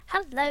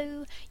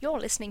Hello, you're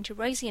listening to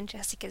Rosie and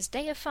Jessica's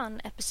Day of Fun,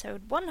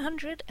 episode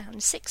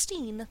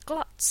 116,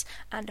 Gluts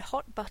and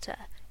Hot Butter.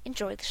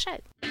 Enjoy the show.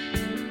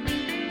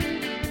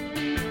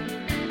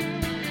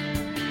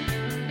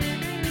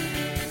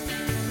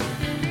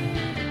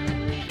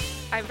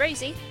 I'm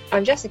Rosie.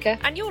 I'm Jessica.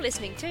 And you're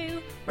listening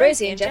to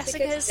Rosie and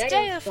Jessica's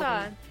Day of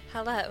Fun.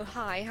 Hello,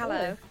 hi,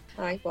 hello.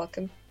 Hi,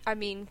 welcome. I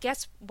mean,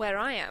 guess where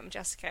I am,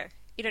 Jessica.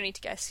 You don't need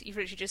to guess, you've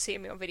literally just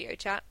seen me on video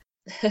chat.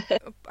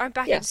 I'm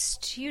back in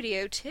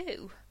Studio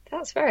 2.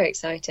 That's very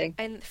exciting.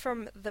 And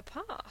from the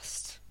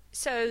past.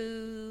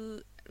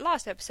 So,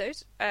 last episode,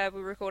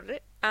 we recorded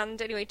it,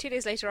 and anyway, 2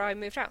 days later I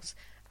moved house.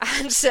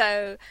 And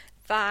so,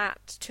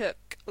 that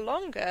took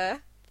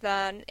longer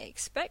than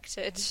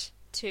expected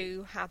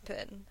to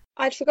happen.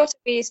 I'd forgotten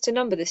we used to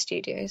number the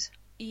studios.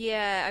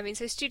 Yeah, I mean,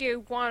 so Studio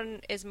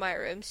 1 is my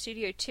room,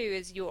 Studio 2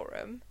 is your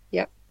room.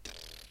 Yep.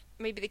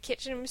 Maybe the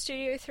kitchen was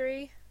Studio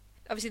 3.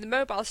 Obviously, the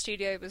mobile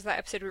studio was that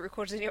episode we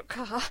recorded in your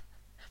car.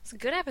 It was a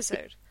good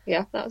episode.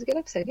 Yeah, that was a good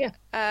episode, yeah.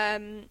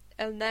 And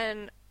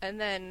then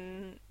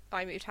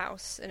I moved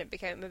house, and it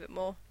became a bit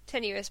more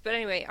tenuous. But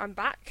anyway, I'm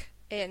back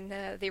in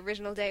the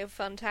original Day of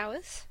Fun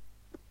Towers.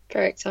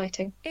 Very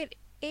exciting. It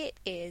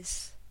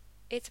is.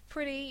 It's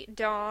pretty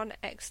darn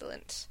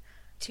excellent.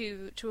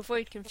 To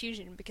avoid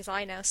confusion, because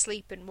I now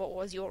sleep in what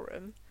was your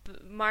room.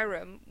 My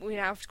room, we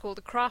now have to call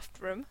the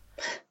craft room.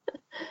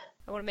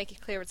 I want to make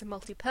it clear it's a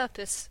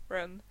multi-purpose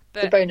room.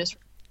 But the bonus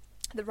room.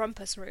 The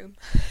rumpus room,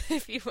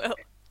 if you will.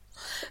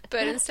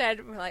 But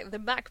instead, we're like the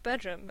back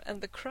bedroom and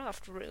the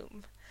craft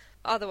room.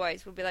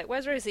 Otherwise, we'll be like,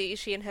 where's Rosie? Is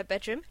she in her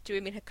bedroom? Do we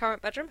mean her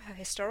current bedroom? Her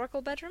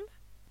historical bedroom?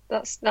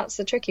 That's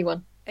the tricky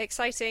one.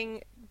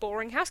 Exciting,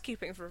 boring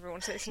housekeeping for everyone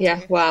to listen to.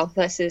 Yeah, wow.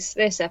 This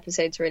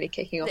episode's really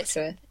kicking off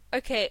to it.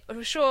 Okay,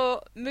 I'm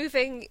sure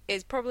moving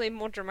is probably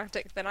more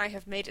dramatic than I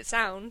have made it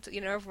sound. You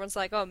know, everyone's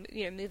like, oh,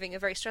 you know, moving a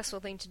very stressful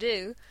thing to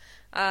do.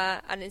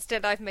 And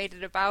instead I've made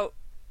it about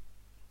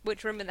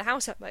which room in the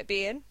house I might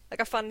be in. Like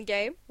a fun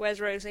game.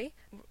 Where's Rosie?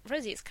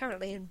 Rosie is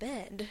currently in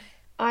bed.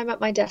 I'm at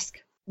my desk.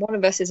 One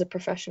of us is a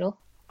professional.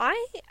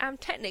 I am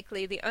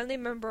technically the only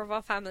member of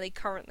our family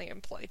currently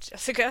employed,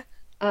 Jessica.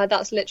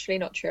 That's literally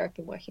not true. I've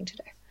been working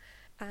today.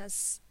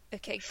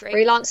 Okay, great.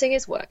 Freelancing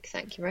is work.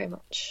 Thank you very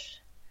much.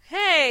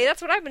 Hey,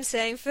 that's what I've been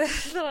saying for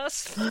the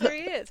last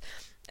 3 years.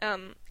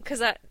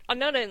 Because I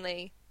not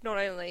only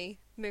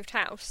moved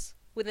house,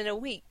 within a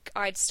week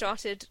I'd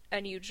started a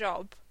new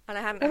job, and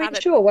I hadn't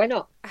had sure, why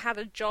not? I had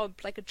a job,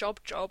 like a job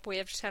where you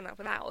have to turn up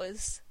with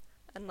hours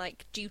and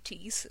like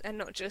duties, and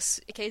not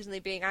just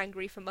occasionally being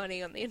angry for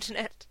money on the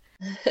internet.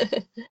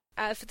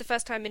 For the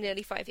first time in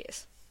nearly 5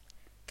 years.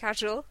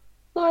 Casual.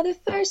 For the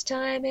first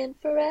time in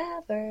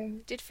forever.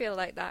 Did feel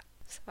like that.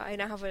 So I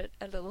now have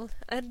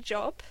a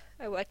job.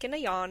 I work in a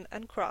yarn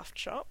and craft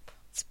shop.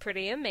 It's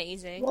pretty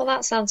amazing. Well,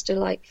 that sounds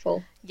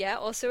delightful. Yeah,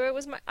 also it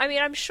was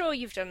I'm sure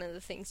you've done other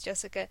things,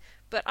 Jessica,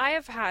 but I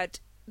have had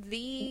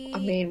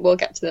we'll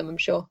get to them, I'm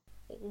sure.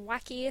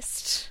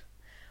 Wackiest,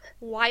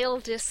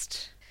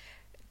 wildest,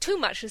 too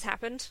much has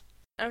happened.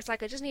 I was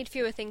like, I just need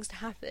fewer things to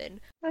happen.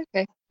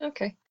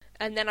 Okay.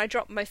 And then I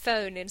dropped my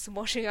phone in some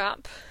washing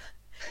up.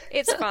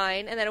 It's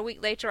fine. And then a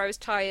week later I was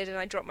tired and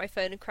I dropped my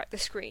phone and cracked the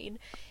screen.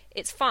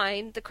 It's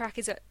fine. The crack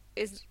is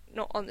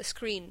not on the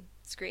screen,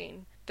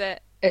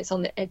 but it's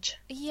on the edge.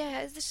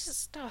 Yeah, this is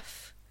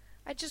stuff.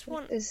 I just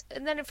want...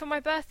 And then for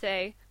my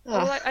birthday,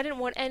 I didn't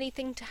want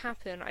anything to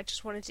happen. I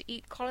just wanted to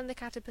eat Colin the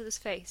Caterpillar's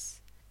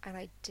face. And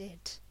I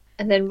did.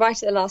 And then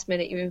right at the last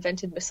minute, you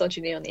invented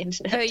misogyny on the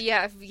internet. Oh,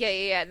 yeah.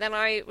 And then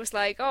I was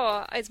like,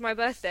 oh, it's my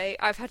birthday.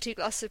 I've had 2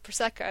 glasses of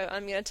Prosecco.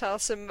 I'm going to tell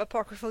some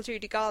apocryphal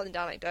Judy Garland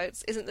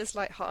anecdotes. Isn't this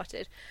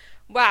light-hearted?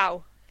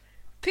 Wow.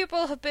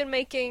 People have been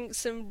making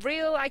some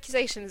real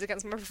accusations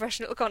against my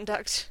professional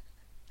conduct.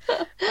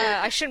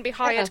 I shouldn't be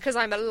hired because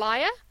I'm a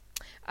liar.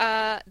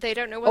 They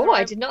don't know whether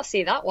I did not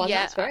see that one.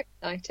 Yeah. That's very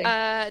exciting.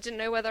 Didn't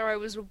know whether I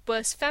was a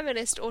worse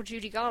feminist or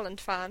Judy Garland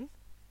fan.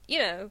 You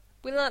know,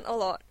 we learnt a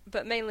lot,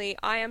 but mainly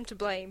I am to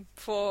blame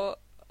for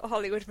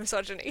Hollywood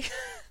misogyny.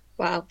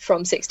 Wow,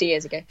 from 60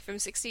 years ago. From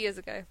 60 years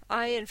ago.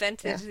 I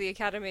invented the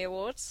Academy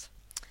Awards.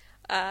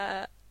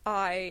 I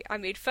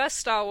made first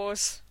Star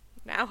Wars,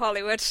 now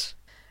Hollywood.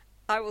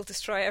 I will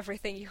destroy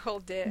everything you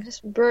hold dear. I'm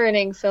just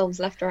ruining films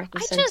left, right,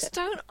 and centre. I just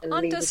don't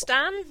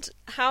understand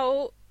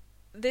how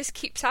this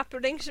keeps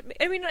happening to me.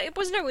 I mean, it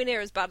was nowhere near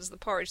as bad as the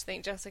porridge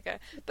thing, Jessica.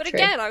 But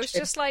again, I was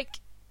just like,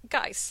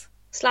 guys.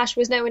 Slash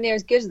was nowhere near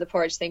as good as the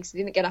porridge thing, so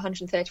you didn't get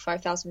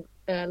 135,000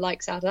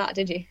 likes out of that,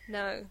 did you?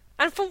 No.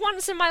 And for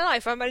once in my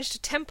life, I managed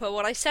to temper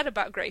what I said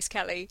about Grace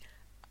Kelly.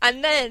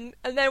 And then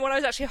when I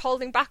was actually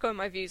holding back on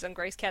my views on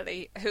Grace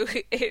Kelly, who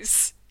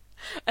is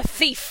a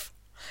thief.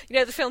 You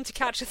know the film To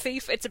Catch a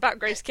Thief? It's about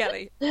Grace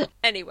Kelly.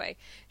 Anyway,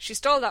 she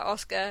stole that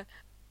Oscar,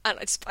 and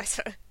I despise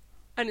her.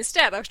 And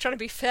instead, I was trying to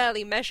be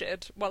fairly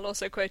measured, while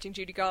also quoting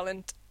Judy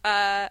Garland,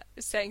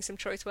 saying some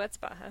choice words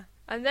about her.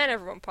 And then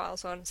everyone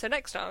piles on. So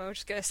next time, I'm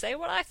just going to say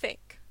what I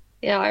think.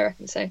 Yeah, I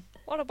reckon so.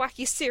 What a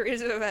wacky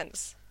series of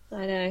events.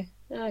 I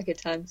know. Good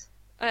times.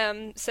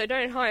 So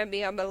don't hire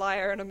me, I'm a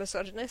liar and a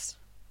misogynist.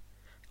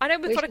 I know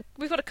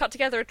we've got to cut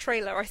together a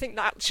trailer. I think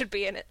that should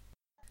be in it.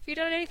 Have you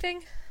done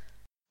anything?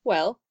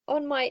 Well,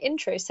 on my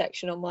intro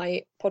section on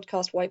my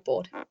podcast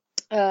whiteboard,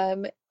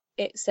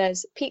 it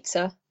says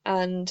pizza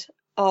and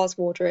R's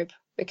wardrobe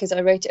because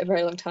I wrote it a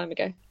very long time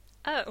ago.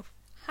 Oh,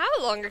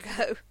 how long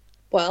ago?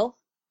 Well,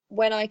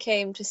 when I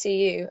came to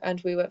see you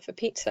and we went for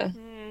pizza,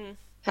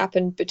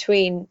 happened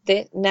between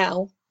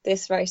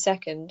this very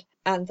second,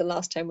 and the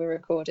last time we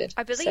recorded.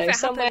 I believe it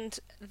happened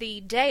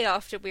the day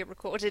after we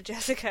recorded,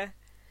 Jessica.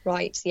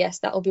 Right, yes,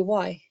 that'll be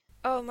why.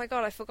 Oh my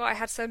god, I forgot I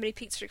had so many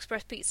Pizza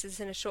Express pizzas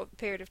in a short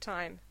period of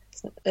time.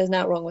 There's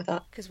nothing wrong with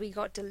that. Because we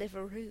got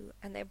Deliveroo,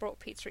 and they brought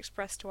Pizza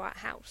Express to our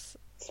house.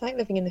 It's like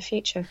living in the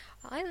future.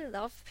 I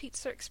love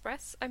Pizza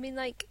Express. I mean,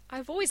 like,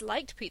 I've always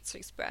liked Pizza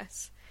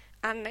Express,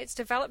 and it's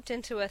developed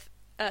into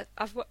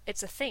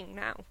it's a thing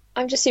now.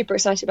 I'm just super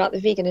excited about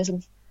the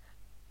veganism.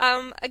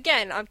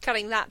 Again, I'm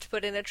cutting that to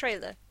put in a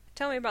trailer.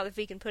 Tell me about the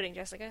vegan pudding,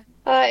 Jessica.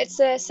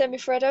 It's a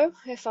semi-freddo,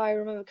 if I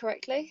remember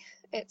correctly.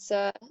 It's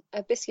a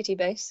biscuity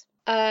base,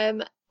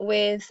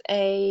 with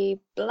a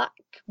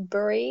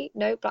blackcurrant,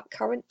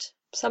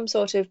 some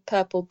sort of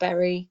purple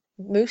berry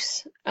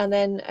mousse, and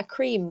then a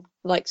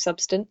cream-like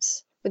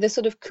substance with a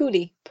sort of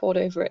coulis poured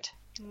over it.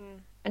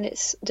 And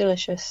it's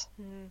delicious.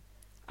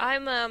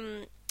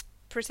 I'm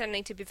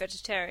pretending to be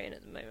vegetarian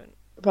at the moment.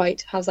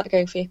 Right, how's that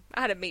going for you? I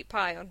had a meat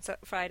pie on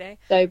Friday.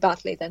 So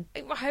badly then.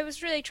 I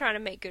was really trying to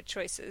make good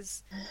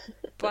choices,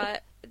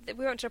 but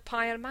we went to a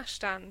pie and mash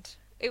stand.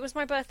 It was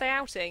my birthday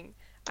outing.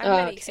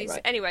 Right.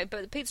 Anyway,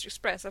 but the Pizza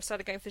Express, I've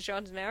started going for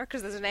Jardinera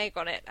because there's an egg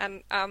on it,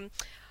 and I'm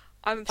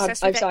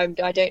obsessed with it. I'm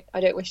sorry, I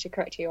don't wish to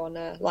correct you on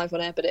live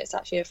on air, but it's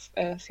actually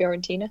a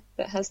Fiorentina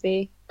that has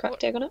the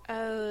cracked egg on it.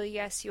 Oh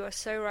yes, you are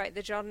so right.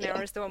 The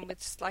Jardinera is the one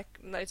with like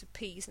loads of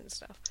peas and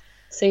stuff.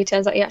 So it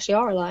turns out you actually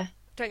are a liar.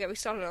 Don't get me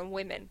started on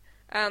women.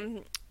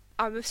 I'm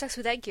obsessed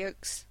with egg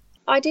yolks.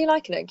 I do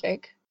like an egg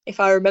yolk, if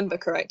I remember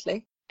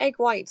correctly. Egg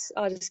whites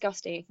are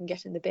disgusting. You can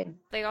get in the bin.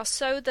 They are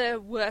so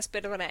the worst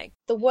bit of an egg.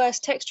 The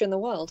worst texture in the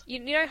world. You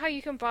know how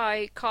you can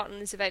buy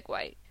cartons of egg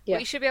white? Yeah.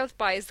 What you should be able to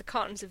buy is the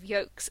cartons of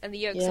yolks, and the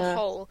yolks are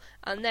whole,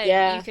 and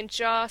then you can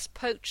just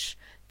poach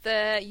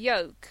the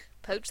yolk.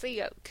 Poach the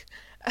yolk.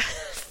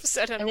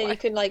 So I don't know then why. You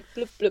can like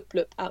bloop bloop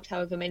bloop out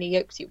however many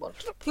yolks you want.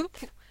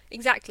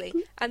 Exactly.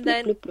 And bloop,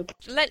 then bloop,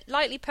 bloop.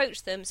 Lightly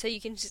poach them so you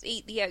can just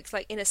eat the yolks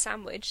like in a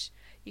sandwich.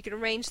 You can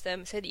arrange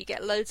them so that you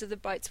get loads of the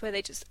bites where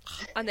they just...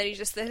 And then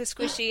they're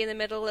squishy in the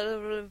middle, a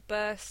little bit of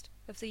burst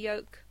of the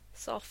yolk.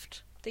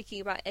 Soft.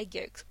 Thinking about egg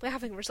yolks. We're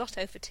having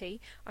risotto for tea.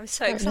 I'm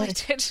so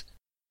excited.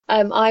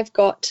 Nice. I've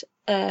got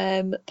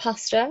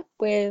pasta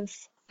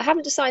with... I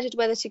haven't decided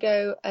whether to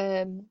go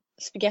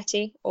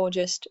spaghetti or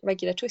just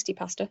regular twisty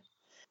pasta.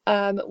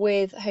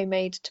 With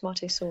homemade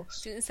tomato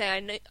sauce. I didn't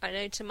say I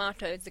know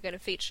tomatoes are going to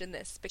feature in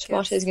this because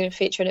tomatoes are going to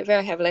feature in it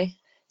very heavily.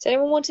 Does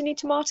anyone want any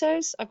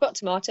tomatoes? I've got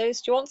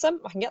tomatoes. Do you want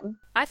some? I can get them.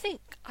 I think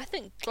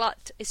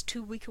glut is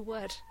too weak a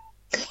word.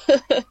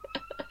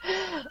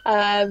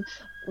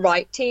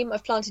 Right, team.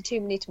 I've planted too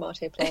many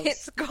tomato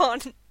plants.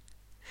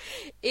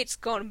 It's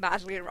gone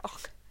badly wrong.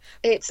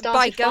 It started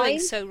by going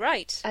fine, so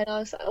right. and I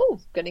was like, oh,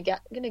 gonna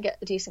get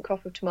a decent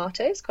crop of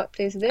tomatoes. Quite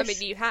pleased with this. I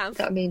mean, you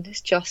have. I mean,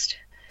 it's just.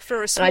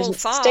 For a small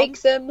farm. I didn't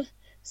stake them,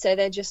 so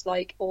they're just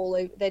like all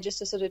over. They're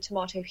just a sort of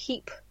tomato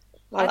heap.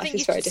 My life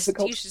is very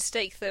difficult. You should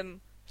stake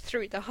them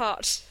through the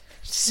heart,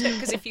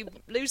 because if you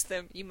lose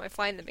them, you might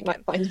find them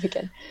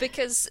again.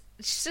 Because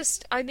it's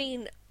just, I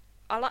mean,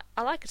 I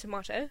like a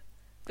tomato,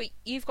 but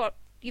you've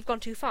gone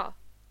too far.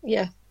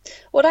 Yeah.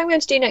 What I'm going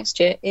to do next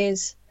year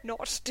is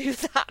not do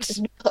that.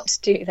 Not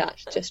do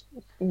that. Just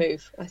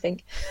move. I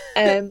think.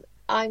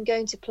 I'm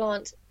going to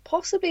plant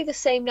possibly the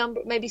same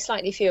number, maybe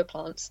slightly fewer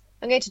plants.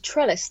 I'm going to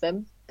trellis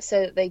them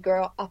so that they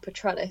grow up a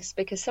trellis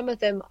because some of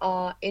them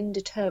are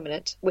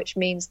indeterminate, which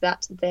means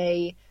that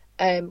they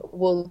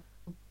will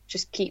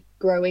just keep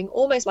growing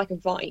almost like a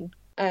vine.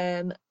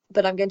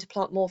 But I'm going to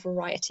plant more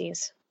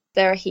varieties.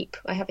 They're a heap.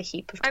 I have a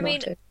heap of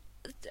tomatoes.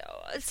 I mean,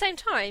 at the same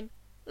time,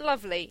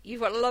 lovely.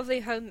 You've got lovely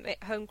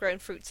homegrown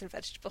fruits and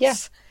vegetables. Yeah.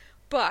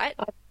 But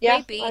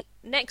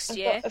next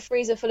year... I've got a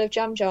freezer full of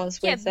jam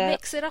jars with...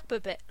 mix it up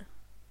a bit.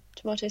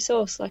 Tomato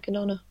sauce, like a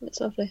nonna. It's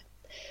lovely.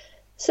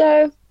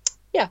 So...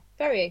 yeah,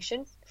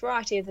 variation.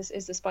 Variety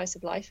is the spice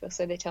of life, or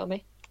so they tell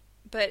me.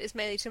 But it's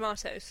mainly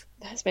tomatoes.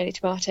 It's mainly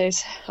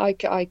tomatoes. I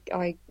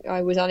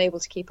was unable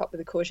to keep up with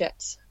the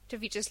courgettes.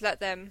 Have you just let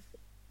them...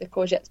 The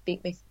courgettes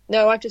beat me.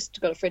 No, I've just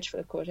got a fridge full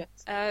of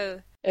courgettes.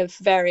 Oh. Of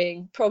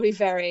probably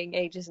varying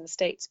ages and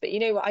states. But you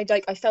know what?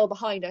 I fell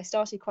behind. I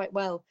started quite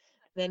well.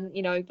 Then,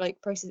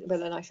 processed it, but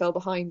then I fell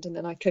behind and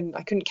then I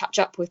couldn't catch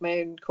up with my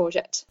own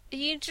courgette. Are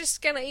you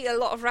just going to eat a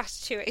lot of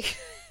ratatouille?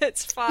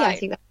 It's fine.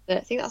 Yeah, I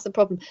think that's the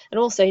problem. And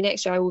also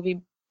next year I will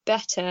be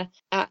better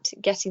at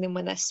getting them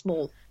when they're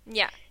small.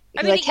 Yeah.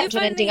 Because I kept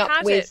on ending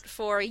up with it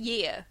for a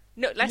year.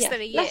 No, less than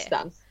a year. Less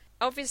than.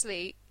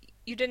 Obviously,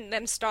 you didn't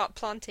then start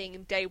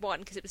planting day one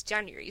because it was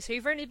January, so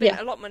you've only been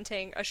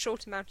allotmenting a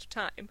short amount of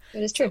time.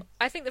 It is true. So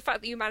I think the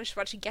fact that you managed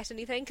to actually get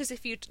anything, because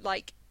if you'd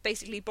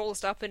basically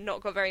ballsed up and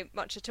not got very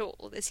much at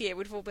all this year,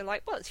 would have all been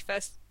like, well, it's your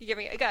first, you're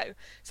giving it a go.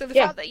 So the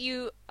Yeah. fact that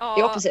you are...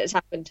 The opposite has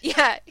happened.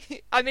 Yeah,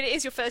 I mean, it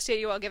is your first year,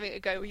 you are giving it a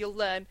go, you'll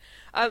learn.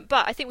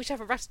 But I think we should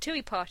have a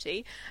Ratatouille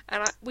party,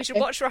 and we should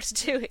watch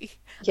Ratatouille.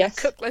 Yes.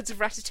 Cook loads of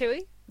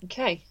Ratatouille.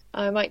 Okay.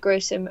 I might grow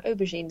some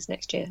aubergines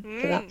next year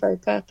for that very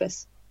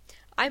purpose.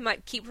 I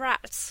might keep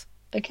rats.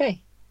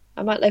 Okay.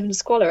 I might live in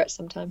squalor at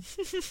some time.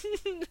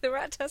 The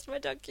rat has my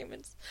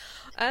documents.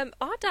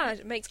 Our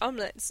dad makes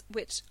omelettes,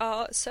 which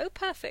are so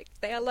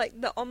perfect. They are like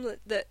the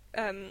omelette that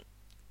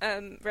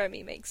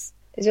Remy makes.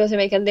 Does he also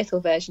make a little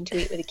version to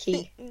eat with a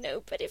key?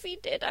 No, but if he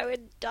did, I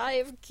would die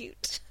of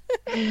cute.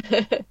 and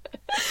then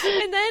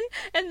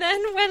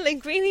when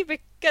Linguini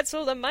gets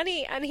all the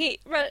money, and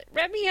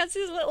Remy has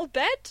his little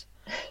bed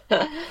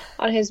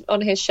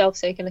on his shelf,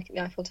 so he can look at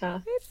the Eiffel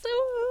Tower. It's so.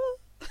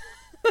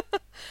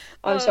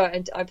 I'm sorry,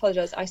 and I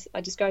apologise.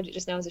 I described it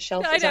just now as a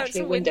shelf. It's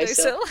actually a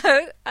windowsill.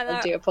 I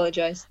do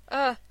apologise.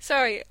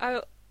 Sorry,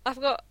 I've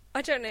got.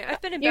 I don't know.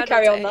 I've been in bed. You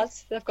carry all on, day.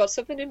 lads. I've got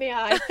something in my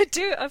eye. I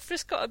do. I've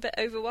just got a bit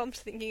overwhelmed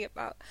thinking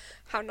about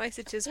how nice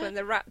it is when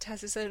the rat has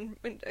his own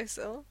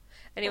windowsill.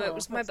 Anyway, it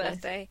was my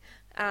birthday,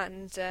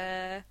 nice.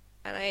 and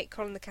I ate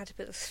Colin the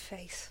Caterpillar's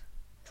face.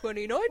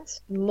 29?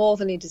 More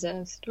than he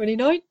deserves.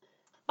 29?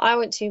 I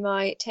went to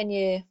my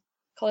 10-year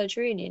college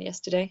reunion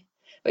yesterday.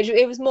 Which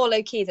it was more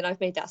low key than I've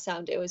made that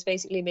sound. It was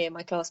basically me and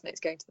my classmates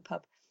going to the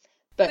pub.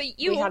 But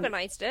you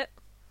organised it.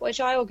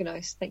 Which I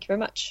organised, thank you very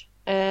much.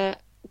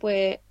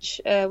 Which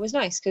was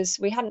nice because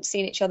we hadn't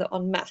seen each other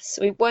en masse.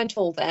 We weren't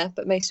all there,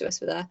 but most of us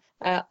were there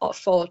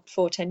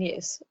for 10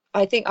 years.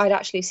 I think I'd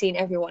actually seen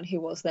everyone who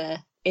was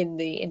there in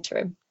the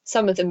interim,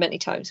 some of them many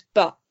times,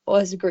 but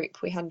as a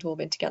group we hadn't all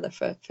been together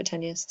for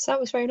 10 years. So that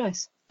was very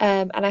nice.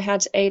 And I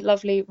had a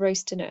lovely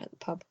roast dinner at the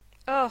pub.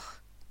 Oh,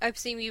 I've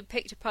seen you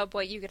picked a pub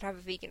where you could have a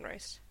vegan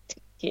roast.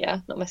 Yeah,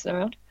 not messing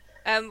around.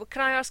 Can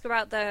I ask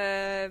about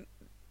the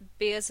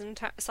beers and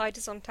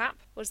ciders on tap?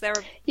 Was there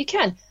a... You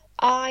can.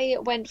 I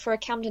went for a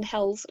Camden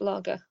Hells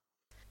lager.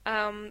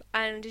 And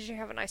did you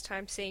have a nice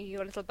time seeing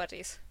your little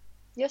buddies?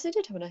 Yes, I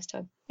did have a nice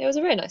time. It was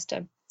a very nice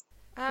time.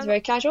 It was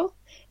very casual.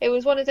 It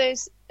was one of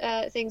those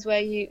things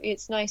where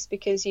it's nice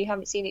because you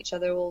haven't seen each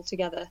other all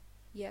together.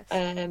 Yes.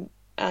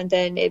 And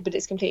then, but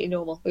it's completely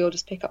normal. We all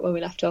just pick up where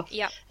we left off.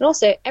 Yeah. And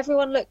also,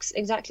 everyone looks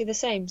exactly the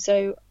same.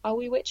 So, are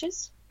we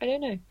witches? I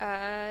don't know.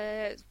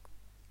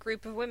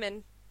 Group of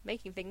women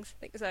making things.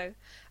 I think so.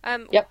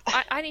 Yep.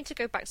 I need to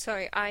go back.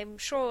 Sorry, I'm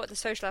sure the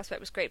social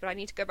aspect was great, but I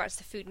need to go back to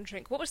the food and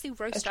drink. What was the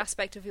roast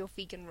aspect of your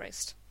vegan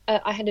roast?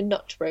 I had a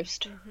nut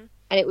roast,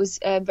 and it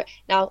was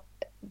now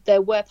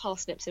there were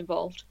parsnips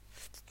involved,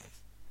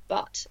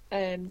 but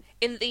in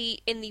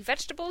the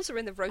vegetables or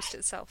in the roast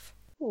itself.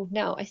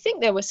 No, I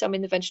think there were some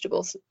in the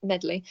vegetables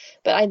medley,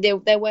 but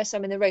there were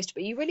some in the roast,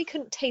 but you really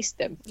couldn't taste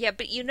them. Yeah,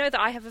 but you know that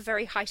I have a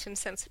very heightened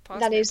sense of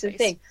parsnip That is taste. the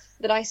thing.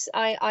 That I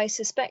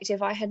suspect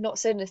if I had not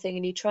said anything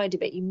and you tried a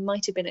bit, you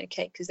might have been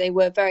okay, because they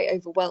were very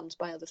overwhelmed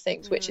by other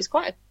things, which is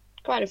quite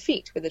a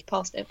feat with a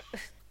parsnip.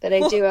 But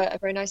they do a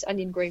very nice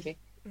onion gravy.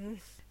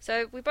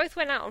 So we both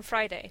went out on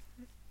Friday,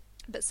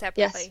 but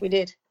separately. Yes, we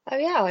did. Oh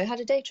yeah, I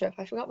had a day trip.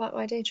 I forgot about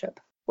my day trip.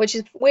 Which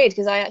is weird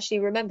because I actually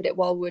remembered it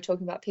while we were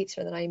talking about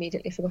pizza and then I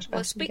immediately forgot about it.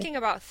 Well, speaking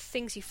about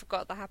things you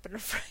forgot that happened on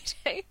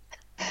Friday,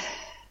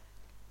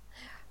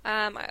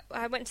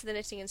 I went to the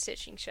knitting and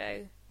stitching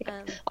show.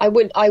 I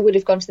would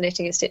have gone to the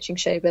knitting and stitching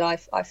show, but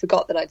I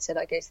forgot that I'd said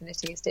I'd go to the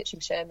knitting and stitching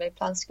show and made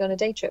plans to go on a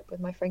day trip with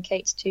my friend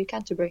Kate to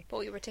Canterbury.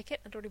 Bought you a ticket?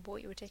 I'd already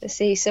bought you a ticket. To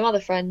see some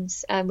other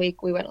friends, and we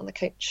went on the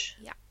coach.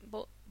 Yeah,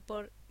 but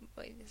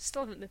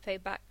still haven't been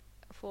paid back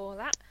for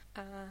that.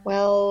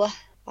 Well,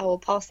 I will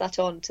pass that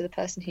on to the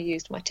person who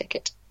used my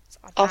ticket.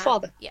 Our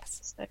father.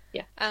 Yes. So,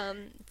 yeah.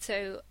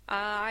 So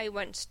I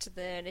went to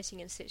the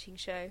knitting and stitching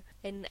show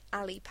in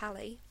Ali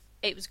Pali.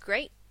 It was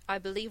great. I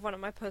believe one of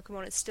my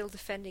Pokemon is still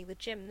defending the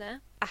gym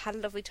there. I had a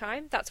lovely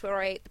time. That's where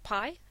I ate the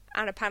pie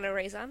and a pan of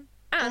raisin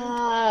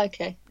and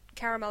okay.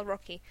 caramel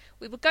rocky.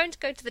 We were going to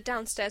go to the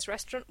downstairs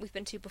restaurant we've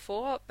been to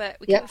before, but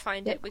we couldn't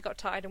find it. We got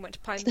tired and went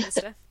to Pine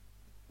Minster.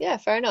 Yeah,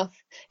 fair enough.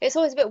 It's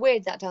always a bit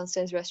weird, that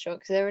downstairs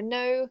restaurant, because there are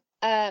no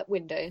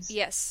windows.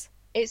 Yes.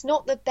 It's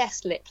not the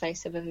best lit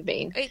place I've ever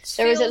been. It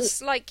feels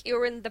like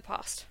you're in the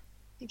past.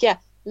 Yeah,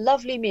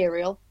 lovely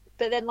Muriel,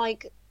 but then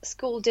like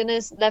school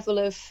dinners level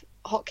of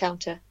hot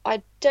counter.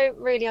 I don't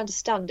really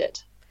understand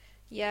it.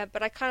 Yeah,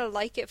 but I kind of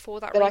like it for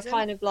that reason. But I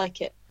kind of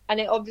like it. And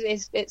it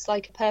obviously it's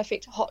like a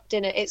perfect hot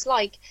dinner. It's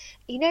like,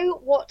 in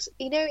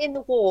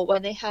the war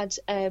when they had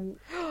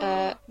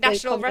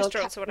national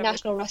restaurants or whatever.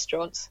 National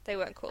restaurants. They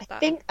weren't called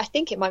that. I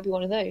think it might be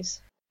one of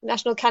those.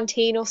 National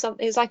canteen or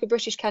something. It's like a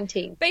British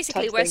canteen.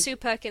 Basically, where Sue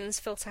Perkins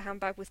fills her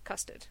handbag with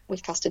custard.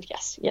 With custard,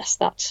 yes,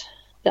 that.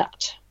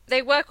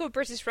 They were called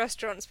British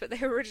restaurants, but they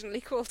were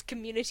originally called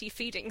community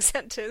feeding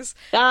centres,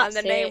 and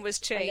the name was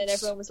changed. And then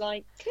everyone was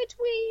like, "Could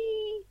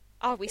we?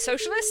 Are we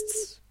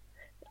socialists?"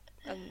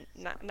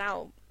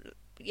 Now,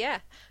 yeah.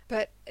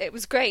 But it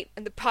was great,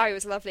 and the pie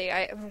was lovely.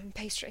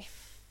 Pastry.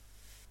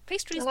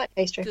 Pastry's I like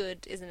pastry.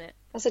 Good, isn't it?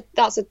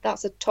 That's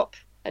a top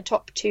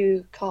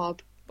 2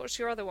 carb. What's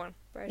your other one?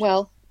 Bread.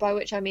 Well, by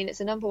which I mean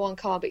it's a number one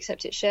carb,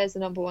 except it shares the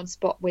number one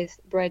spot with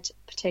bread,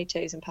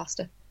 potatoes, and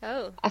pasta.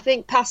 Oh. I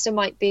think pasta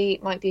might be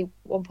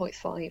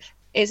 1.5.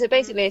 It's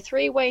basically a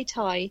three-way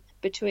tie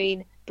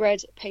between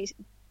bread, pastry,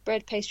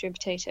 and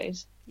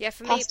potatoes. Yeah,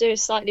 for me, Pasta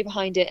is slightly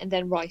behind it, and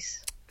then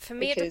rice. For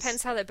me, it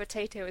depends how the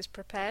potato is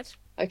prepared.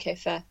 Okay,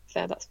 fair,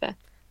 that's fair.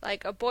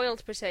 Like a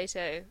boiled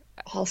potato.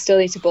 I'll still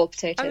eat a boiled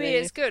potato. I mean,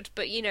 it's good,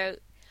 but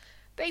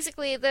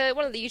basically,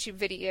 one of the YouTube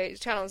video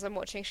channels I'm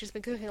watching, she's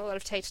been cooking a lot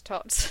of tater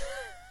tots.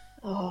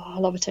 Oh, I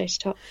love a tater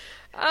tot.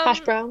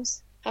 Hash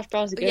browns. Hash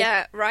browns are good.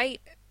 Yeah, right.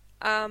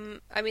 I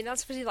mean,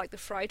 that's really like the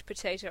fried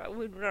potato.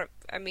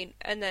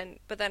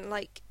 But then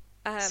like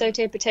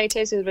sauteed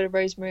potatoes with a bit of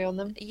rosemary on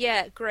them.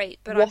 Yeah, great.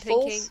 But Waffles.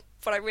 I'm thinking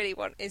what I really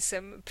want is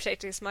some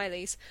potato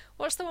smileys.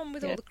 What's the one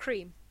with all the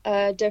cream?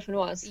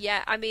 Dauphinoise.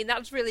 Yeah, I mean,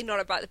 that's really not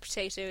about the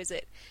potato, is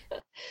it?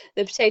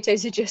 The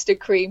potatoes are just a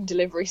cream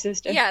delivery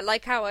system. Yeah,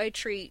 like how I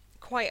treat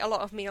quite a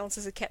lot of meals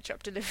as a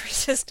ketchup delivery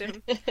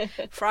system.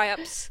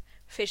 Fry-ups,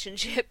 fish and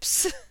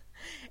chips,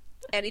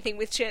 anything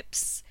with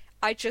chips.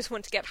 I just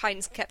want to get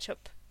Heinz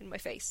ketchup in my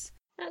face.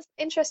 That's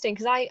interesting,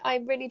 because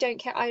I really don't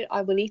care.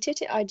 I will eat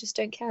it, I just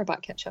don't care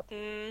about ketchup.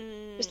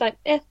 Just like,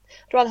 I'd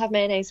rather have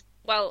mayonnaise.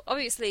 Well,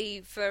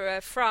 obviously, for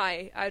a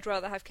fry, I'd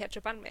rather have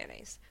ketchup and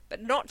mayonnaise.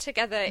 But not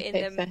together in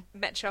the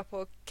Metchup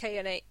or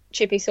K&A.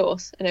 Chippy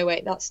sauce. Oh, no,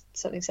 wait, that's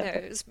something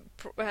separate. No, it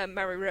was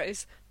Mary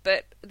Rose.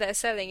 But they're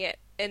selling it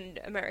in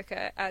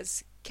America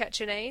as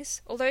Ketchup.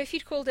 Although if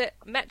you'd called it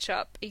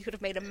Metchup, you could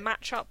have made a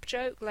match-up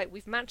joke. Like,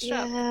 we've matched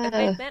up and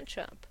made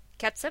Metchup.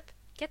 Ketchup,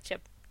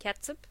 ketchup,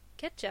 ketchup,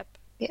 ketchup.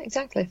 Yeah,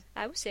 exactly.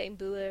 I was saying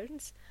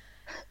words.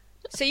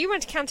 So you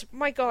went to Canterbury.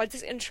 My God,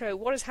 this intro,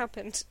 what has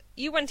happened?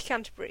 You went to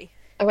Canterbury.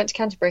 I went to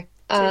Canterbury.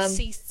 To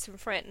see some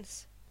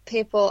friends.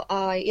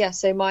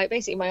 So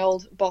my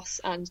old boss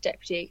and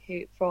deputy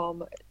who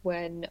from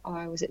when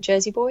I was at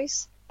Jersey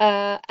Boys,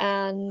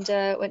 and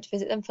went to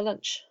visit them for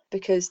lunch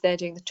because they're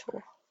doing the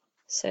tour.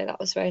 So that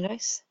was very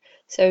nice.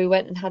 So we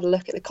went and had a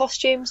look at the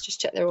costumes,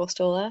 just checked they're all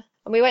still there.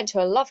 And we went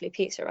to a lovely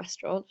pizza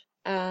restaurant,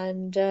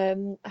 and I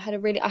had a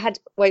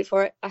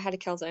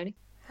calzone.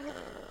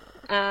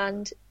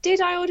 And did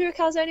I order a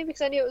calzone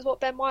because I knew it was what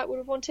Ben White would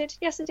have wanted?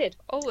 Yes, I did.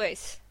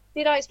 Always.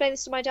 Did I explain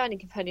this to my dining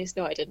companions?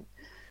 No, I didn't.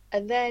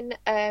 And then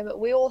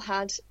we all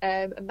had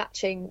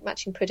matching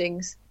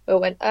puddings. We all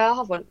went, I'll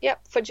have one.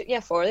 Yep,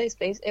 four of these,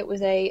 please. It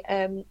was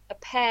a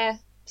pear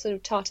sort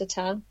of tarte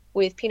tatin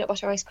with peanut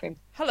butter ice cream.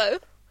 Hello.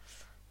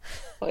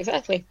 Well,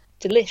 exactly.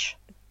 Delish.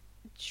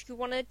 Do you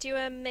want to do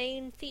a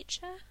main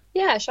feature?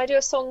 Yeah, should I do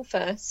a song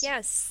first?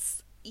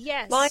 Yes.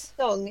 My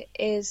song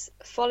is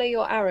Follow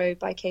Your Arrow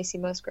by Casey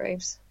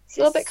Musgraves. It's a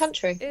little bit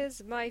country.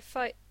 Is my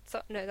fight...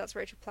 No, that's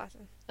Rachel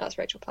Platten. That's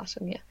Rachel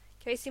Platten, yeah.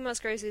 Casey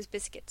Musgraves is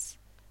Biscuits.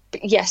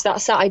 But yes,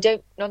 I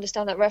don't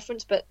understand that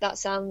reference, but that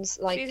sounds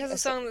like... She has a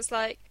song that's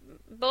like,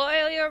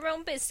 boil your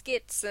own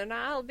biscuits and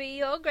I'll be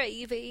your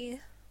gravy.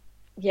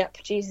 Yep,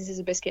 Jesus is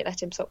a biscuit,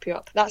 let him sop you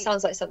up. That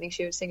sounds like something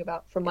she would sing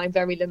about from my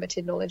very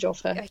limited knowledge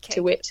of her,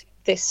 to wit,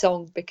 this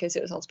song, because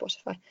it was on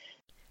Spotify.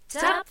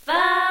 Top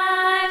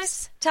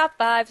fives! Top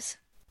fives.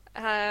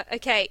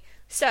 Okay,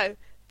 so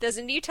there's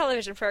a new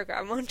television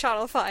programme on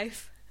Channel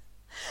 5,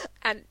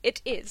 and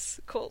it is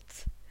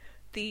called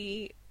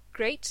The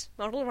Great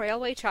Model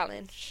Railway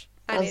Challenge.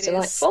 And Sounds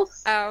delightful.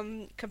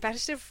 Is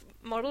competitive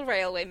model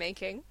railway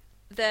making.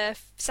 The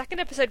second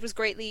episode was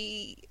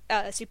greatly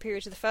superior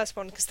to the first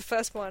one, because the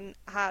first one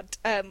had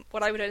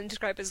what I would only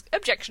describe as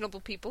objectionable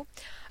people.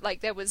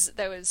 Like there was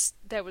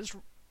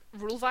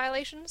rule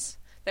violations.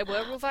 There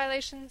were rule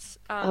violations.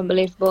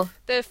 Unbelievable.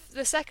 The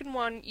second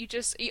one,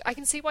 I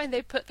can see why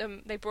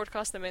they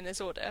broadcast them in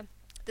this order.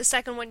 The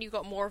second one, you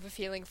got more of a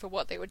feeling for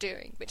what they were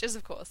doing, which is,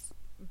 of course,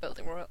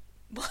 building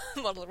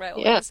model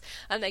railways. Yeah.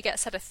 And they get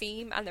set a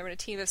theme, and they're in a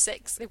team of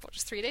 6. They've got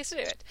just 3 days to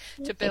do it,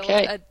 to build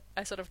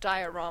a sort of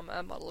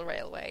diorama model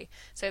railway.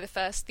 So the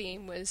first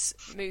theme was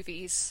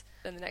movies,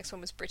 then the next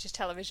one was British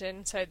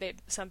television. So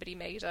somebody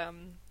made...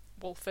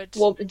 Walford.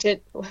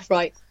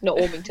 Right, not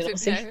Ormington,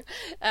 obviously. No.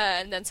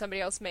 And then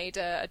somebody else made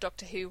a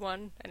Doctor Who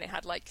one, and it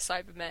had like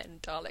Cybermen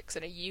and Daleks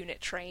and a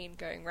unit train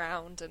going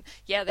round, and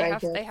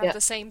they have the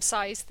same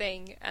size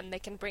thing, and they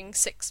can bring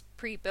 6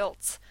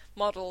 pre-built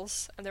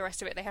models, and the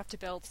rest of it they have to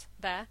build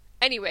there.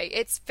 Anyway,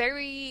 it's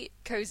very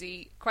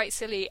cozy, quite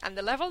silly, and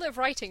the level of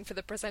writing for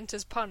the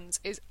presenters'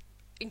 puns is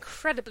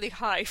incredibly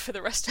high for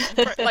the rest of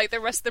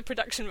the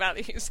production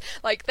values.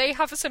 Like, they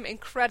have some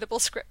incredible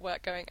script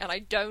work going, and I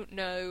don't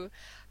know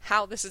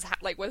how this is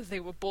whether they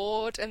were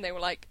bored and they were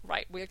like,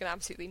 right, we're gonna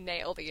absolutely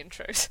nail the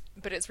intros.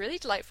 But it's really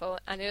delightful,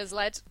 and it has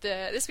led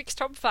this week's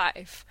top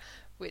 5,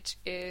 which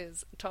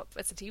is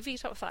it's a TV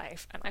top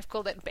 5, and I've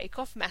called it Bake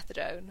Off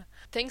Methadone.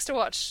 Things to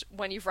watch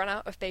when you've run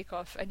out of Bake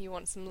Off and you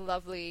want some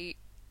lovely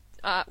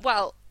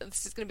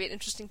this is going to be an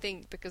interesting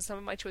thing, because some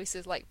of my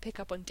choices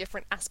pick up on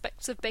different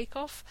aspects of Bake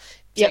Off.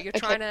 So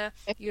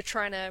you're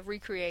trying to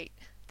recreate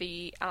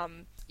the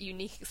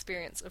unique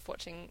experience of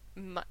watching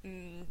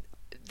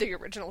the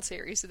original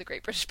series of the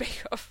Great British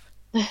Bake Off.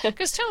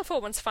 Because Channel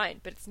 4 one's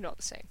fine, but it's not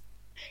the same.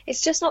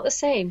 It's just not the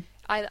same.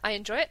 I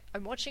enjoy it.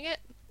 I'm watching it.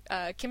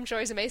 Kim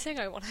Joy is amazing.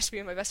 I want her to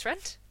be my best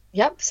friend.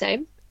 Yep,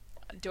 same.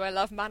 Do I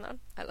love Manon?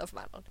 I love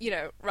Manon. You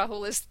know,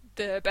 Rahul is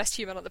the best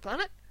human on the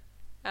planet.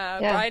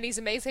 Bryony's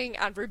amazing,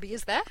 and Ruby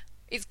is there.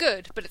 It's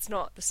good, but it's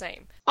not the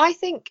same. I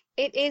think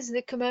it is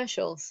the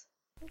commercials,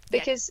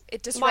 because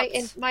it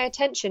disrupts. my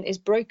attention is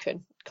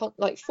broken.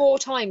 Like 4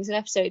 times an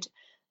episode,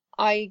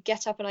 I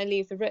get up and I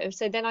leave the room.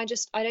 So then I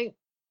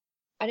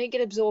don't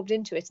get absorbed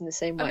into it in the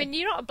same way. I mean,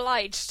 you're not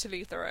obliged to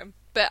leave the room,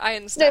 but I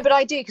understand. No, but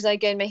I do, because I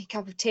go and make a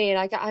cup of tea,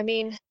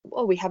 and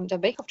we haven't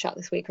done Bake Off chat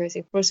this week,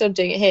 Rosie. We're still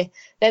doing it here.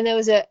 Then there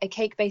was a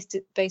cake-based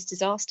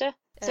disaster.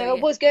 So I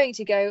was going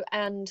to go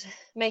and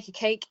make a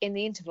cake in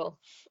the interval.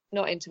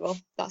 Not interval,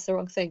 that's the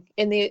wrong thing.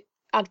 In the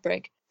ad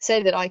break.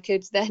 So that I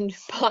could then,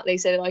 partly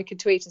so that I could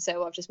tweet and say,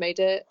 well, I've just made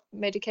a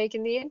cake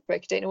in the ad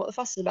break. I don't know what the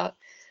fuss is about.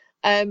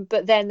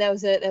 But then there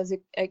was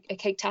a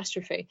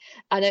cake-tastrophe,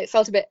 and it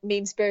felt a bit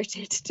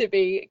mean-spirited to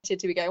be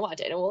going, well, I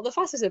don't know what the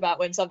fuss is about,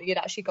 when something had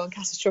actually gone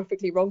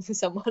catastrophically wrong for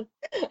someone,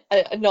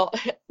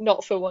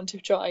 not for want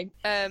of trying.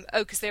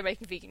 Because they're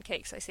making vegan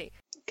cakes, I see.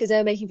 Because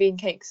they're making vegan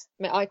cakes.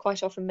 I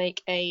quite often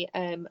make a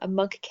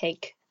mug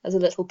cake as a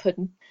little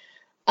pudding,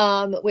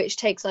 which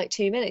takes like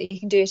 2 minutes. You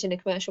can do it in a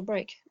commercial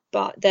break.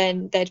 But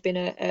then there'd been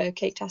a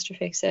cake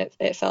catastrophe, so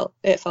it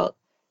felt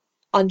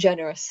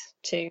ungenerous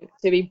to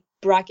be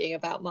bragging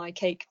about my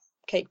cake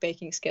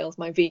baking skills,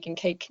 my vegan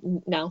cake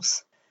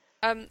nous.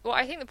 Well,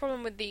 I think the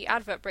problem with the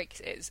advert breaks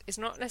is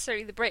not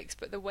necessarily the breaks,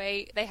 but the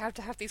way they have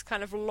to have these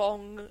kind of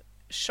long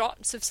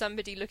shots of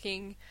somebody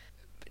looking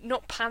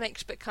not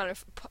panicked but kind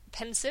of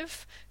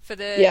pensive for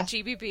the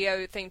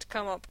GBBO thing to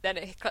come up. Then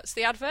it cuts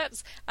the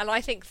adverts, and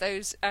I think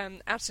those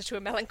adds to a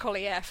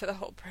melancholy air for the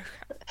whole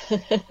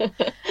program.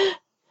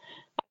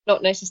 I've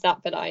not noticed that,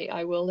 but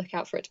I will look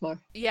out for it tomorrow.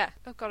 Yeah.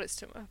 Oh god, it's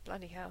tomorrow.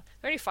 Bloody hell.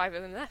 There are only 5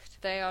 of them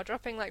left. They are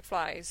dropping like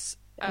flies.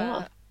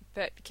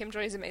 But Kim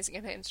Joy is amazing,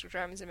 and her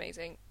Instagram is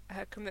amazing.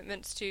 Her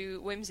commitment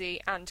to whimsy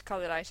and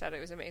coloured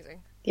eyeshadow is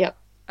amazing. Yep.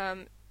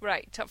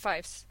 Right, top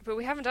 5s. But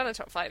we haven't done a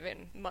top 5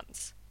 in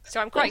months. So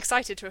I'm quite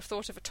excited to have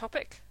thought of a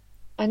topic.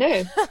 I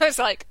know. I was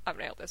like, I've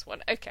nailed this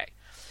one. Okay.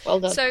 Well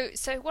done.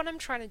 So what I'm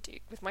trying to do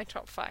with my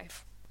top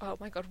 5, oh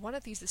my god, one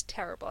of these is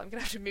terrible. I'm going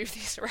to have to move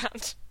these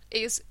around.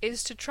 Is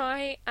to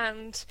try,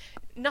 and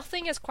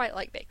nothing is quite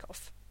like Bake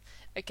Off.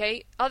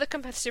 Okay? Other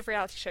competitive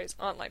reality shows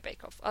aren't like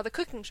Bake Off. Other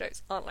cooking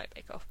shows aren't like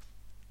Bake Off.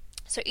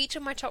 So each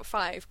of my top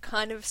 5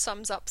 kind of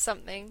sums up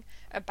something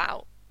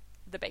about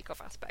the Bake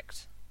Off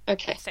aspect.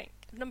 Okay. I think.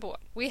 Number 1,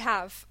 we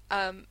have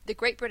the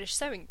Great British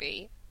Sewing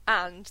Bee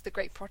and the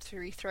Great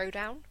Pottery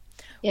Throwdown,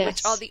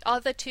 which are the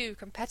other 2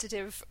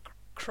 competitive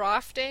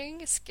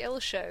crafting skill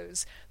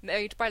shows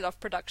made by Love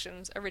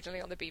Productions,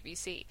 originally on the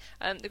BBC.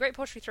 The Great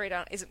Pottery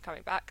Throwdown isn't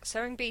coming back.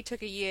 Sewing Bee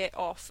took a year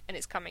off, and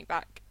it's coming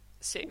back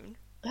soon.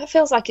 It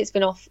feels like it's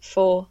been off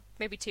for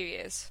maybe 2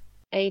 years.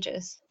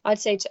 Ages. I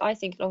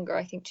think longer.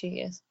 I think 2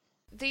 years.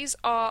 These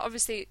are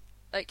obviously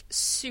like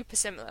super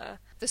similar.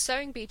 The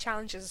Sewing Bee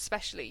challenges,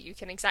 especially, you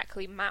can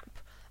exactly map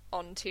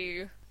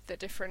onto the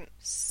different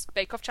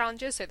Bake Off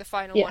challenges. So the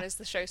final one is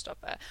the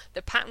showstopper.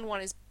 The pattern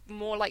one is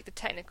more like the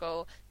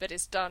technical, but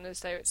it's done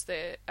as though it's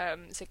the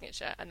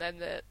signature, and then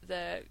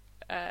the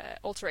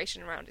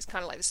alteration round is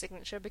kind of like the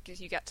signature,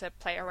 because you get to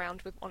play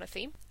around on a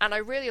theme. And I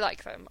really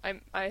like them.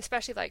 I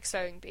especially like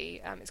Sewing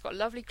Bee. It's got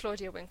lovely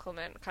Claudia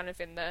Winkleman kind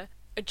of in a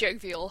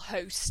jovial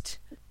host.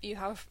 You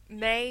have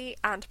May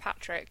and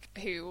Patrick,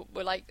 who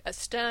were like a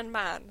stern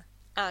man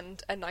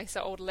and a nicer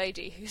old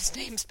lady whose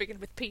names begin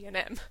with P and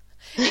M.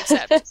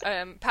 Except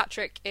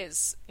Patrick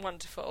is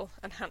wonderful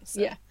and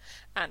handsome,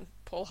 and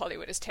Paul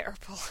Hollywood is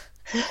terrible,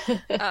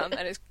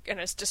 and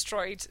has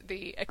destroyed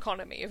the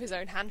economy of his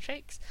own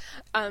handshakes.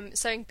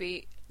 Sewing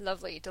Bee,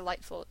 lovely,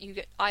 delightful.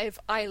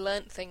 I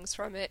learnt things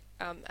from it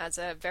as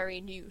a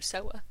very new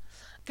sewer.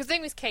 Because the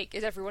thing with cake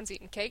is everyone's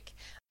eaten cake.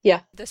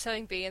 Yeah. The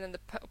Sewing Bee and then the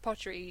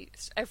pottery,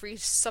 every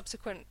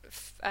subsequent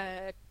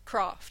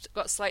craft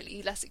got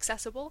slightly less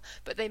accessible,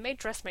 but they made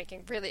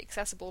dressmaking really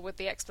accessible with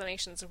the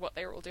explanations of what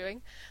they were all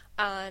doing.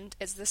 And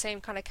it's the same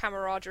kind of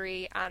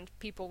camaraderie and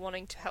people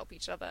wanting to help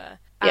each other.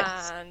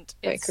 Yes, and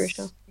very it's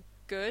crucial.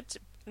 Good.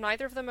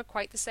 Neither of them are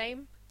quite the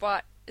same,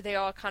 but they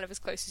are kind of as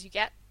close as you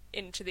get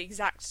into the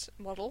exact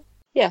model.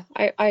 Yeah,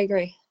 I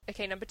agree.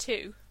 Okay, number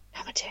 2.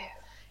 Number 2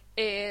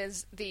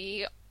 is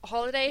the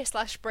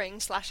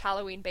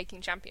holiday/spring/Halloween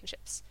baking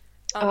championships.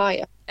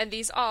 Yeah. And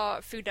these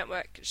are Food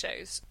Network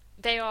shows.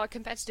 They are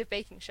competitive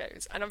baking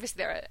shows, and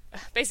obviously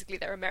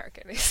they're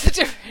American. Is the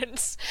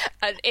difference,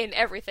 and in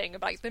everything,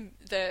 like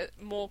the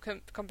more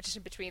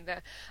competition between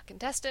the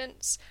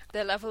contestants.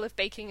 The level of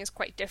baking is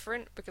quite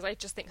different, because I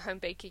just think home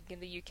baking in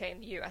the UK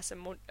and the US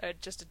are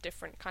just a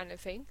different kind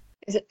of thing.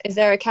 Is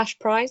there a cash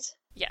prize?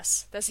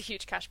 Yes, there's a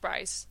huge cash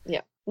prize.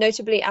 Yeah.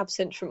 Notably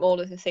absent from all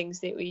of the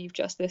things that we've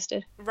just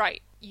listed.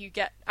 Right. You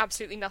get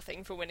absolutely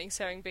nothing for winning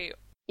Sewing Bee.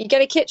 You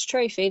get a Kitsch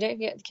trophy, don't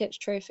you? Get the Kitsch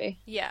trophy.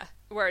 Yeah.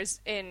 Whereas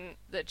in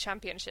the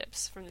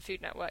championships from the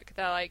Food Network,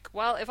 they're like,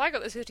 well, if I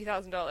got this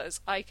 $50,000,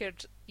 I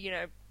could,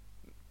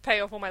 pay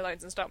off all my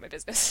loans and start my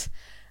business.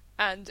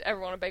 And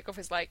everyone on Bake Off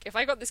is like, if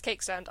I got this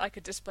cake stand, I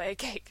could display a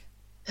cake.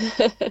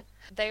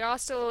 They are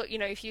still,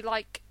 if you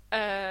like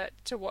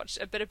to watch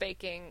a bit of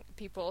baking,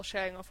 people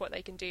showing off what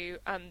they can do,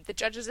 the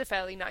judges are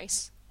fairly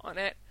nice on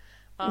it.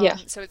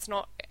 So it's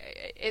not,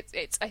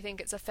 I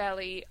think it's a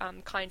fairly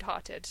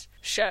kind-hearted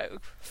show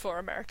for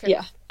America.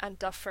 Yeah. And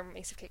Duff from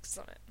Massive Cakes is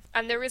on it.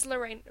 And there is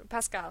Lorraine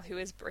Pascal, who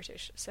is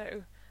British,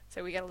 so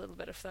we get a little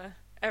bit of the...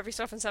 Every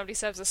so often somebody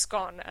serves a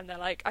scone, and they're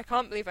like, I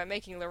can't believe I'm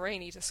making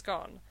Lorraine eat a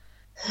scone.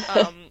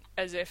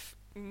 As if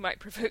might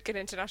provoke an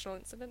international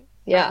incident.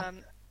 Yeah.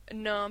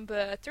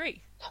 Number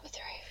 3. Number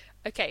 3.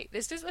 Okay,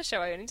 this is a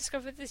show I only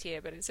discovered this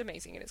year, but it's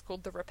amazing, and it's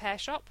called The Repair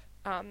Shop.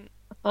 I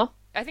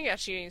think it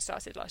actually only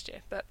started last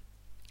year, but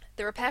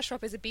The Repair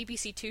Shop is a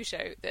BBC Two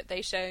show that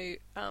they show,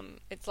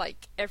 it's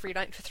like every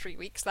night for 3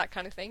 weeks, that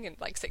kind of thing, and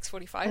like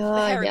 6:45,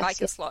 the Harry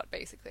Biker slot,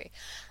 basically.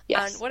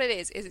 Yes. And what it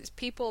is it's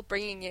people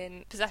bringing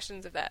in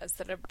possessions of theirs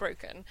that are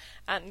broken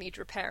and need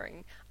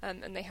repairing,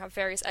 and they have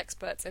various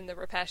experts in the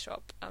repair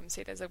shop.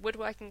 So there's a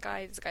woodworking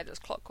guy, there's a guy that does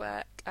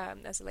clockwork,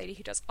 there's a lady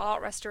who does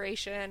art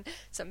restoration,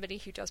 somebody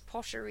who does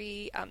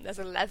pottery, there's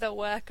a leather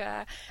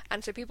worker,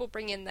 and so people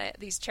bring in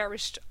these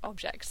cherished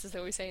objects, as they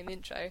always say in the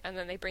intro, and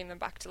then they bring them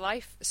back to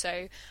life.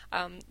 So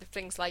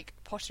things like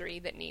pottery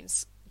that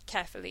needs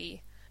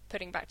carefully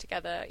putting back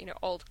together,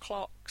 old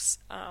clocks,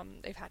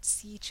 they've had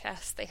sea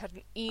chests, they had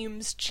an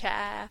Eames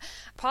chair.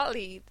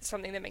 Partly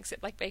something that makes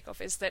it like Bake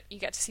Off is that you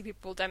get to see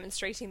people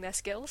demonstrating their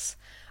skills.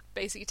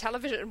 Basically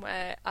television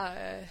where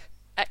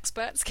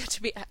experts get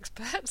to be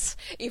experts,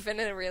 even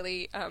in a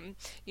really,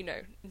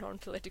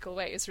 non-political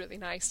way, is really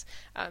nice.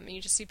 And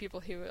you just see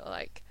people who are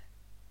like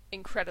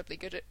incredibly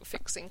good at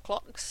fixing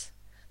clocks.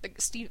 Like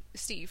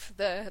Steve,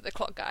 the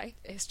clock guy,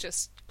 is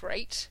just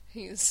great.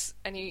 He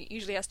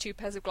usually has 2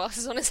 pairs of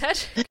glasses on his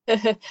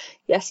head.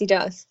 Yes, he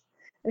does.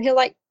 And he'll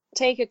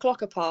take a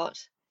clock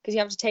apart, because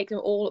you have to take them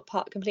all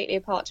apart, completely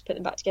apart, to put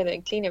them back together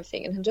and clean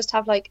everything. And he'll just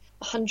have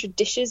 100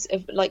 dishes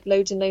of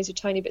loads and loads of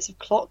tiny bits of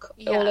clock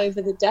all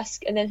over the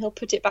desk, and then he'll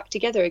put it back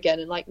together again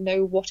and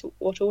know what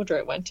order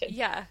it went in.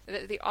 Yeah,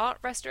 the art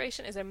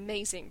restoration is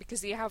amazing,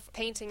 because you have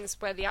paintings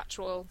where the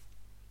actual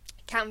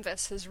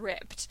canvas has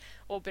ripped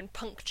or been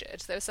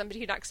punctured. There was somebody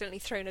who'd accidentally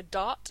thrown a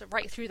dart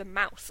right through the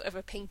mouth of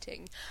a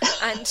painting,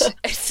 and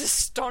it's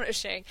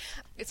astonishing.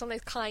 It's one of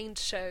those kind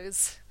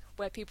shows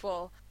where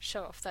people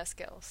show off their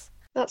skills.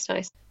 That's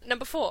nice.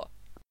 Number 4.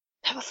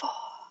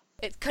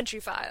 It's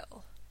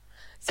Countryfile.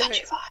 So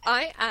Countryfile.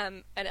 I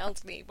am an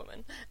elderly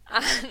woman,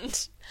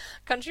 and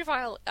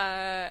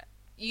Countryfile,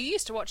 you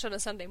used to watch on a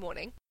Sunday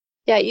morning.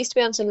 Yeah, it used to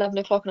be on 11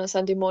 o'clock on a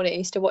Sunday morning. I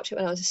used to watch it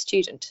when I was a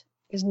student,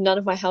 because none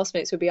of my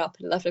housemates would be up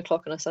at 11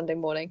 o'clock on a Sunday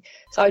morning.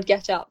 So I would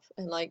get up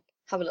and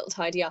have a little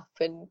tidy up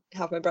and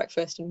have my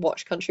breakfast and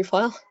watch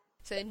Countryfile.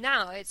 So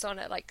now it's on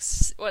at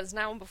it's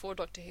now on before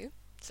Doctor Who.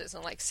 So it's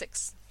on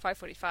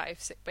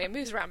 5:45, but it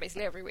moves around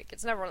basically every week.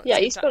 It's never on at the same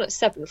it used to be on at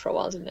 7 for a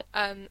while, didn't it?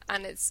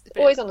 And it's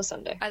always on a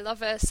Sunday. I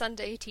love a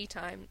Sunday tea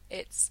time.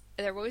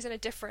 They're always in a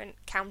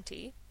different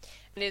county,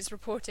 and it's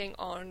reporting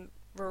on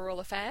rural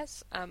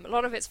affairs. A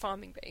lot of it's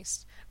farming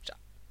based, which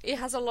it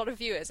has a lot of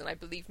viewers, and I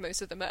believe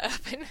most of them are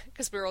urban,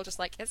 because we're all just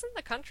like, isn't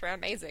the country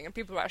amazing? And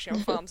people who are actually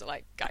on farms are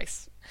like,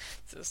 guys,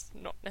 this is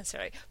not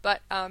necessary.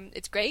 But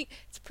it's great.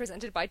 It's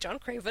presented by John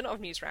Craven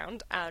of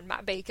Newsround and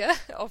Matt Baker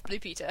of Blue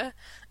Peter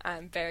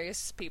and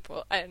various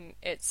people, and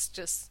it's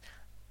just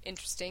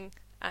interesting,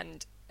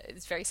 and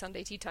it's very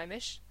Sunday tea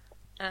time-ish,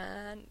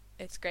 and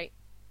it's great.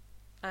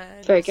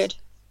 And very good.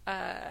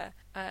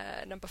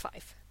 Number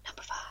 5.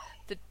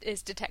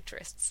 Is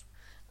Detectorists.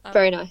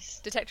 Very nice.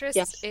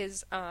 Detectorists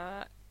is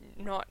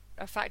not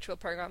a factual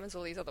program as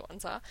all these other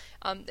ones are.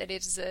 It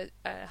is a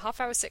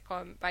half-hour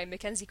sitcom by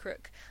Mackenzie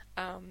Crook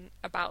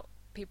about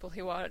people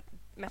who are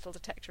metal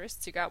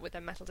detectorists, who go out with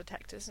their metal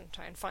detectors and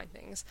try and find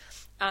things.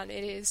 And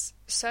it is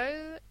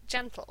so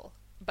gentle,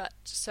 but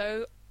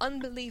so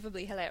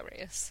unbelievably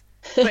hilarious.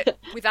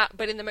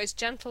 but in the most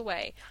gentle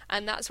way.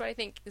 And that's what I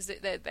think is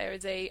that there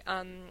is a...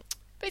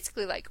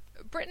 basically,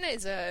 Britain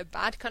is a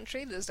bad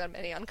country that's done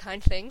many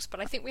unkind things, but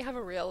I think we have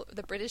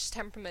the British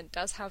temperament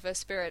does have a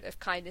spirit of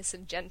kindness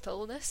and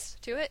gentleness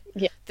to it.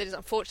 Yeah. That is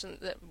unfortunate.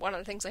 That one of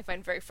the things I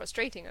find very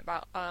frustrating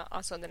about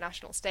us on the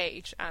national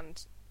stage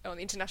and on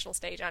the international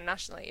stage and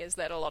nationally is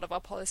that a lot of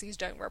our policies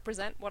don't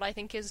represent what I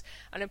think is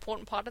an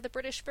important part of the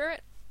British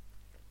spirit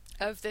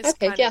of this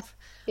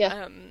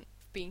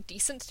being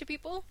decent to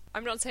people.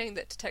 I'm not saying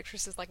that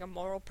Detectorists is a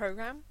moral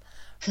program,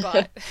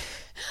 but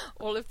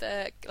all of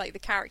the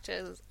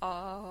characters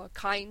are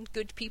kind,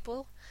 good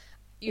people.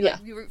 You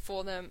root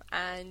for them,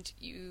 and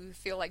you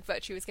feel like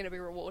virtue is going to be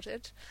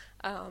rewarded.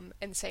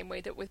 In the same way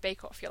that with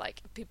Bake Off, you're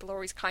people are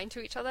always kind to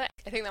each other.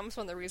 I think that was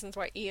one of the reasons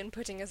why Ian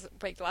putting his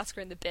baked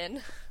Alaska in the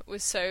bin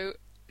was so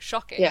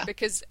shocking,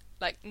 because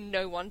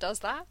no one does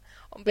that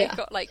on Bake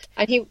Off.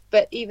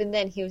 But even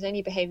then, he was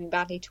only behaving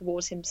badly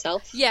towards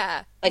himself.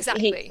 Yeah,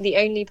 exactly. The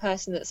only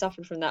person that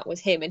suffered from that was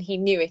him, and he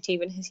knew it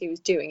even as he was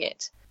doing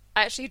it.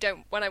 I actually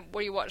don't.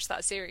 When you watch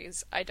that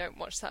series, I don't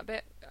watch that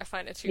bit. I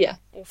find it too Yeah.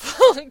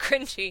 awful and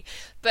cringy.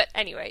 But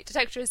anyway,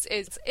 Detectives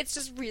it's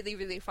just really,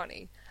 really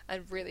funny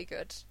and really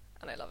good,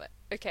 and I love it.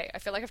 Okay, I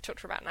feel like I've talked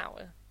for about an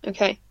hour,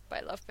 Okay.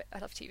 but I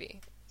love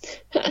TV.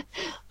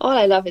 All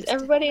I love is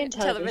everybody in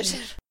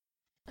television.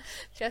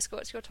 Jessica,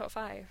 what's your top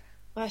 5?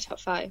 My top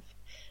 5.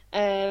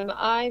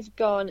 I've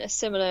gone a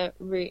similar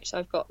route.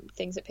 I've got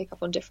things that pick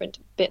up on different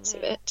bits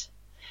of it.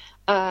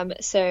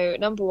 So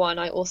number 1,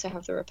 I also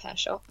have The Repair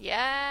Shop.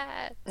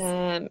 Yes.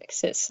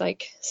 Because it's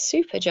like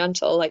super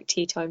gentle, like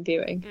tea time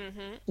viewing.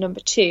 Mm-hmm. Number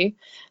 2,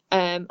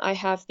 I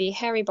have the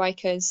Hairy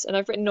Bikers, and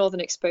I've written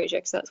Northern Exposure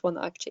because that's one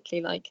that I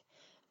particularly like.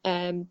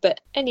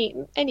 But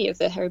any of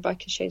the Hairy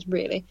Biker shows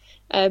really.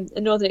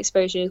 The Northern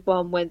Exposure is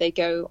one where they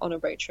go on a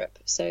road trip,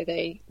 so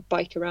they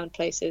bike around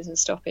places and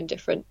stop in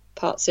different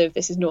parts of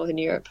this is Northern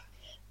Europe,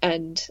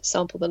 and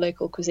sample the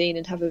local cuisine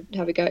and have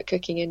a go at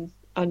cooking in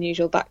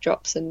unusual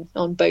backdrops and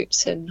on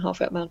boats and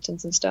halfway up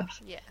mountains and stuff.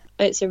 Yeah,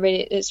 it's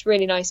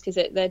really nice because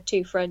they're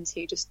two friends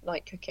who just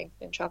like cooking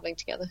and traveling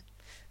together.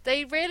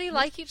 They really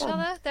like each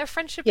other. Their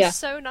friendship is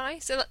so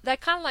nice. They're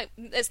kind of like,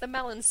 it's the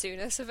Mel and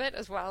Sooness of it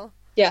as well.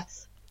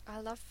 Yes. I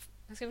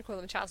was going to call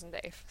them Chaz and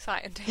Dave. Si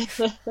and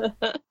Dave.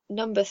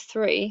 Number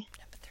 3.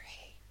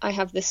 I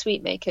have the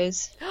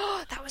Sweetmakers.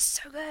 Oh, that was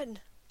so good.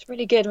 It's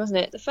really good, wasn't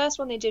it? The first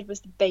one they did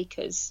was the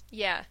Bakers.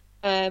 Yeah.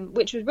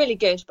 Which was really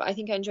good, but I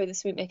think I enjoyed the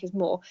Sweetmakers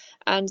more.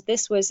 And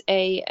this was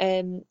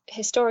a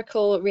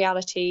historical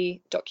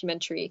reality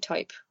documentary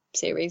type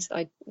series.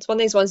 It's one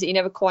of those ones that you're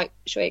never quite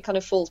sure. It kind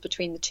of falls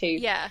between the two.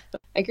 Yeah.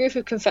 A group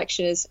of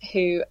confectioners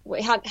who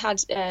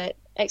had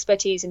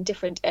expertise in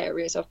different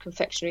areas of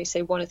confectionery.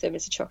 So one of them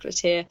is a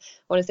chocolatier,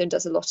 one of them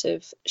does a lot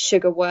of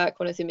sugar work,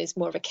 one of them is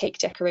more of a cake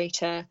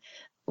decorator,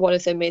 one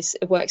of them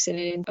works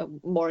in a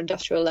more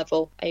industrial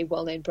level, a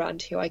well-known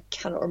brand who I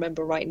cannot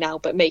remember right now,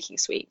 but making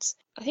sweets.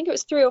 I think it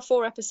was 3 or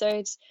 4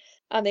 episodes,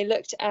 and they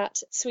looked at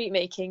sweet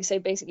making, so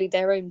basically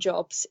their own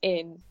jobs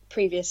in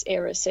previous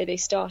eras. So they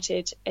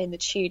started in the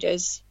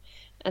Tudors,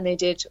 and they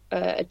did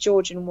a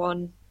Georgian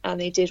one, and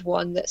they did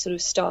one that sort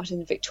of started in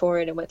the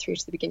Victorian and went through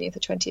to the beginning of the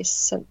 20th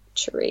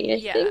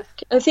century.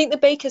 I think the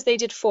Bakers, they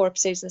did 4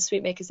 episodes, and the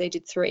Sweetmakers, they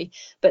did 3,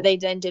 but they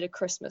then did a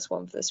Christmas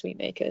one for the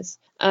Sweetmakers.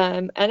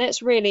 And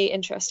it's really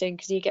interesting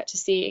because you get to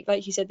see,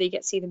 like you said, they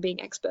get to see them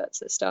being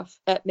experts at stuff,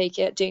 at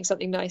doing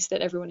something nice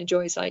that everyone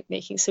enjoys, like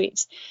making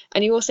sweets.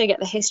 And you also get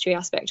the history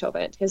aspect of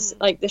it because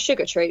like the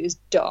sugar trade is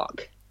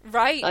dark.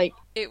 Right. Like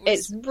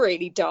it's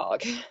really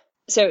dark.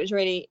 So it was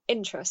really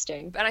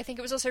interesting. And I think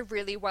it was also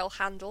really well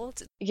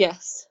handled.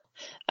 Yes.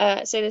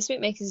 So the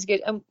Sweetmakers is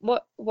good. And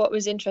what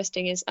was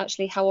interesting is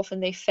actually how often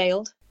they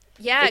failed.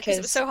 Yeah, because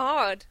it was so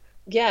hard.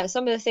 Yeah,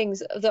 some of the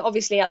things that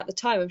obviously at the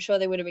time I'm sure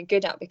they would have been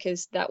good at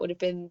because that would have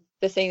been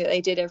the thing that they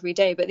did every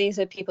day. But these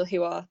are people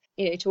who are,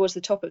 towards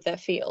the top of their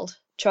field,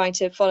 trying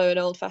to follow an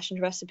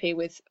old-fashioned recipe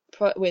with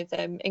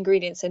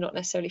ingredients they're not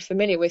necessarily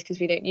familiar with because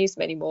we don't use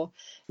them anymore.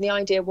 And the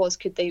idea was,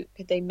 could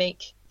they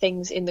make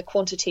things in the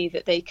quantity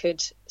that they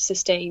could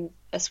sustain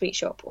a sweet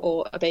shop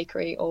or a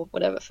bakery or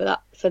whatever for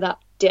that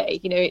day,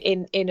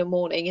 in a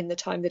morning, in the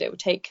time that it would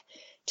take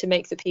to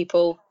make the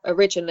people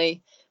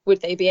originally. Would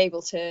they be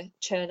able to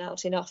churn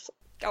out enough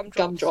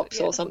gumdrops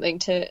or something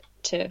to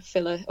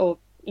fill or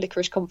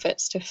licorice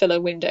comfits to fill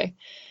a window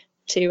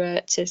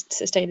to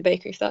sustain the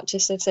bakery for that, to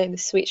sustain the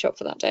sweet shop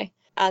for that day?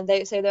 And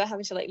they were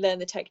having to learn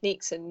the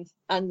techniques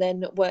and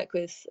then work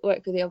with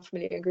the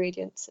unfamiliar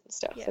ingredients and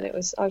stuff. Yeah.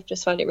 And I've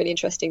just found it really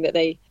interesting that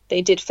they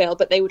did fail,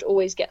 but they would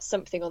always get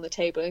something on the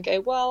table and go,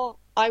 well,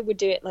 I would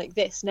do it like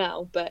this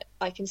now, but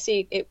I can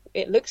see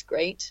it looks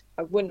great.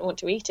 I wouldn't want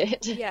to eat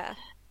it. Yeah.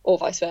 Or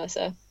vice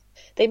versa.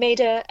 They made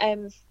a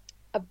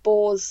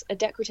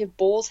decorative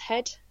boar's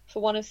head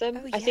for one of them.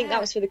 Oh, yeah. I think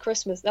that was for the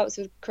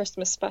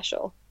Christmas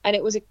special, and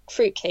it was a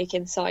fruit cake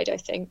inside, I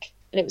think,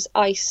 and it was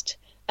iced,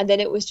 and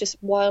then it was just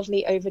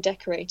wildly over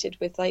decorated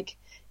with like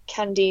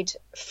candied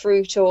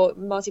fruit or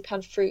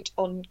marzipan fruit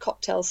on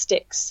cocktail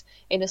sticks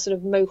in a sort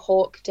of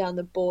mohawk down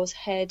the boar's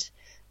head.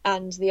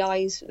 And the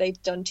eyes,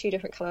 they'd done 2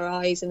 different colour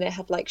eyes, and they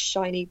had like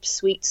shiny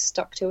sweets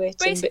stuck to it.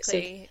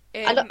 Basically,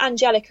 and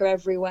angelica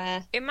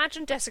everywhere.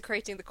 Imagine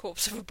desecrating the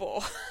corpse of a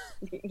boar.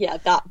 Yeah,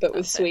 that, but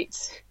with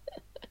sweets.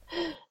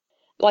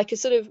 Like a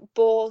sort of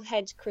boar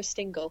head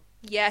Christingle.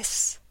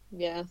 Yes.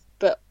 Yeah,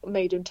 but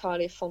made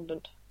entirely of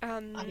fondant.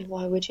 I mean,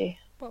 why would you?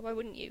 Well, why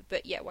wouldn't you?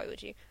 But yeah, why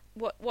would you?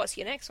 What's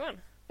your next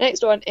one?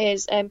 Next one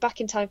is Back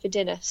in Time for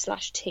Dinner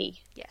 /Tea.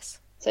 Yes.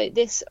 So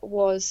this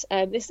was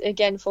this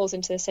again falls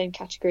into the same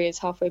category as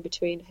halfway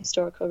between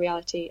historical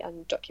reality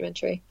and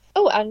documentary.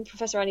 Oh, and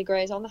Professor Annie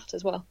Gray is on that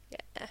as well.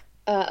 Yeah.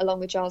 Along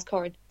with Giles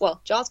Corrin.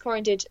 Well, Giles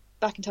Corrin did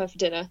Back in Time for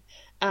Dinner,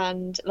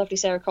 and lovely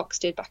Sarah Cox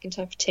did Back in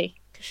Time for Tea.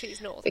 Because she's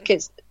Northern.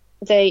 Because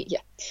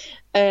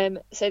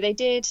so they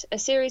did a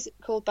series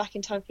called Back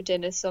in Time for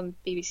Dinner on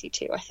BBC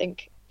Two, I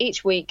think.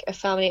 Each week, a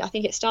family. I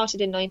think it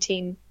started in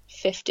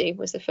 1950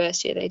 was the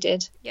first year they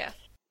did. Yeah.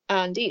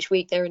 And each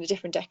week they're in a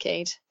different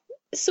decade.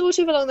 Sort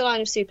of along the line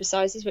of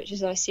Supersizes, which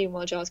is, I assume,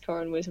 while Giles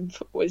Corrin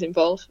was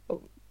involved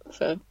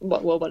for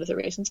one of the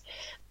reasons.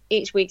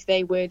 each week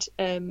they would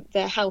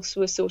their house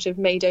was sort of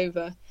made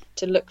over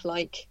to look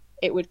like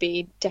it would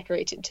be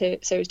decorated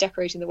so it was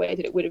decorated in the way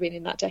that it would have been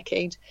in that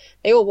decade.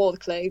 They all wore the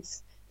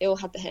clothes, they all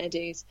had the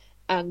hairdos,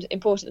 and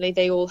importantly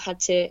they all had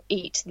to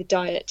eat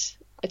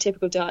a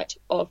typical diet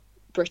of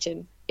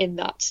Britain in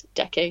that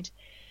decade.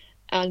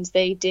 And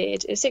they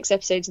did 6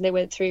 episodes, and they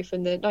went through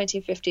from the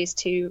 1950s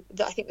to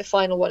I think the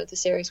final one of the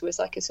series was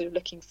like a sort of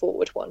looking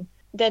forward one.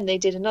 Then they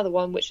did another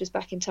one which was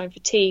Back in Time for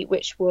Tea,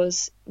 which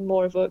was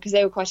more of because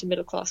they were quite a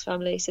middle class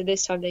family, so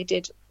this time they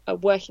did a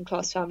working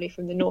class family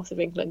from the north of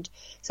England,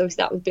 so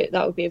that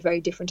would be a very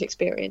different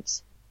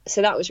experience.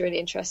 So that was really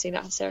interesting.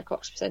 That had Sarah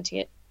Cox presenting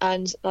it,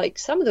 and like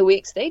some of the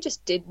weeks they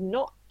just did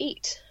not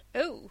eat.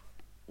 Oh.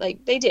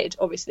 Like they did,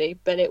 obviously,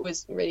 but it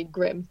was really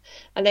grim.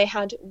 And they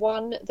had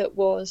one that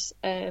was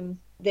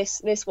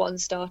this one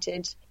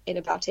started in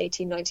about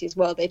 1890 as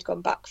well. They'd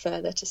gone back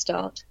further to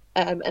start,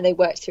 and they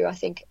worked through, I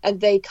think, and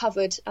they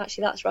covered.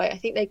 Actually, that's right. I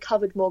think they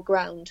covered more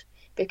ground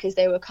because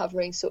they were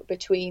covering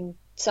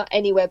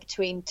anywhere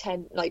between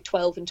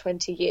 12 and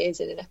 20 years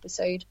in an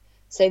episode.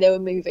 So they were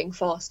moving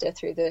faster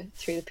through the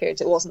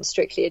periods. It wasn't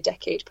strictly a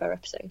decade per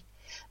episode.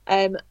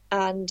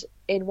 And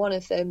in one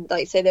of them,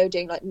 like, so they were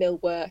doing like mill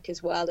work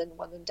as well, and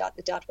one of them,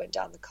 the dad went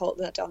down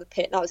the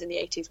pit. That was in the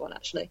 80s one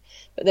actually,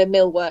 but the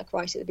mill work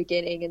right at the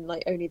beginning, and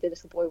like only the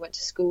little boy went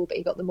to school, but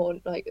he got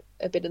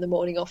a bit of the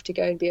morning off to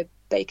go and be a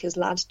baker's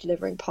lad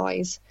delivering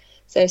pies.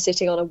 So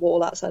sitting on a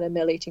wall outside a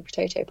mill eating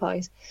potato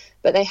pies.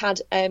 But they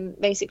had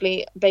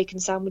basically bacon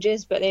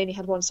sandwiches, but they only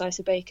had one slice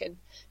of bacon.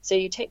 So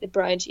you'd take the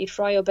bread, you'd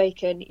fry your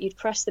bacon, you'd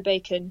press the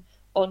bacon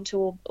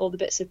onto all the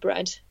bits of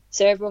bread.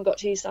 So everyone got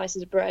 2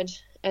 slices of bread,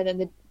 and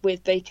then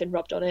with bacon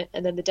rubbed on it,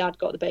 and then the dad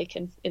got the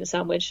bacon in a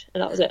sandwich,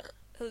 and that was it.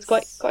 It was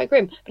quite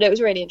grim, but it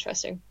was really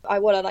interesting.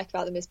 What I like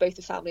about them is both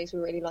the families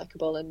were really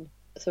likeable and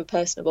sort of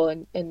personable,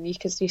 and you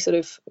sort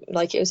of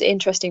like, it was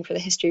interesting for the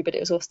history, but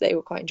it was also, they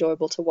were quite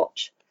enjoyable to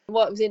watch.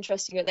 What was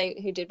interesting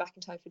who did Back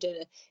in Time for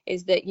Dinner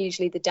is that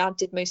usually the dad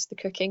did most of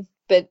the cooking,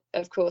 but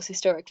of course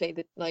historically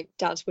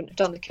dads wouldn't have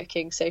done the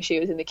cooking, so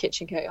she was in the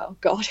kitchen going, oh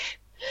god,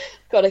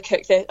 gotta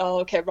cook this, oh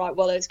okay, right,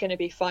 well it's going to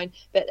be fine.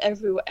 But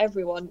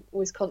everyone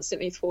was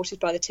constantly thwarted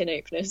by the tin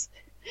openers.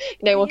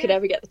 No one could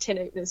ever get the tin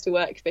openers to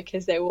work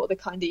because they were the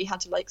kind that you had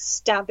to like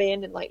stab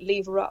in and like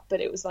lever up, but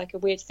it was like a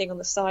weird thing on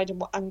the side,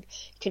 and you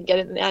couldn't get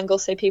it in the angle,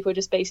 so people were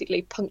just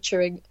basically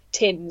puncturing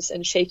tins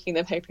and shaking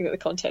them, hoping that the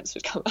contents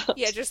would come out.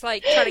 Yeah, just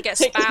like trying to get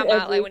spam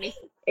out, like when you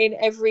in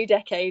every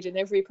decade in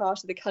every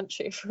part of the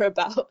country for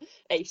about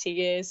 80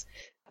 years.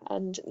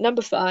 And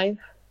number 5,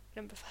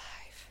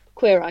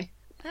 Queer Eye.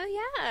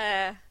 Oh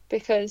yeah,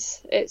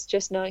 because it's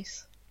just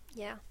nice.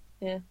 Yeah,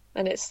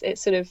 and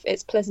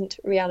it's pleasant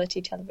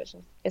reality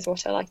television is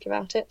what I like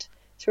about it.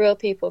 It's real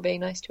people being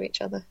nice to each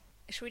other.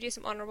 Should we do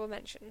some honourable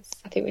mentions?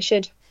 I think we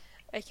should.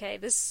 Okay,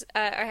 this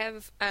I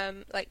have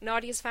like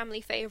Nadia's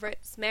family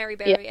favourites, Mary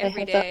Berry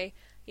Every Day.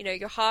 You know,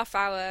 your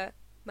half-hour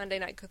Monday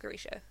night cookery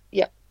show.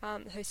 Yep.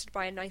 Hosted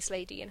by a nice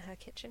lady in her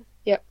kitchen.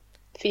 Yep.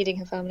 Feeding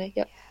her family.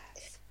 Yep.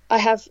 Yes. I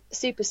have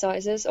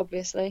Supersizers,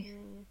 obviously.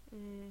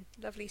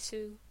 Lovely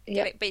Sue.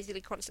 Yep.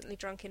 Basically constantly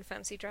drunk in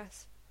fancy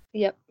dress.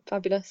 Yep,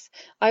 fabulous.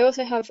 I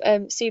also have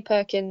Sue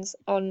Perkins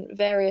on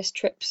various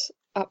trips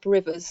up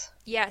rivers.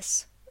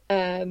 Yes.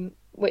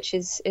 Which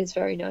is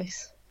very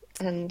nice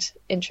and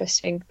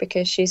interesting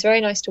because she's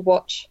very nice to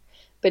watch,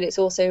 but it's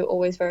also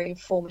always very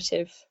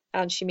informative,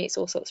 and she meets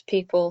all sorts of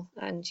people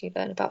and you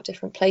learn about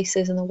different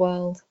places in the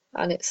world,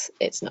 and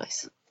it's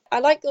nice. I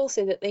like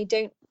also that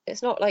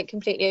it's not like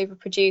completely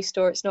overproduced,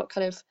 or it's not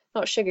kind of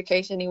not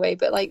sugarcoated anyway,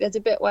 but like there's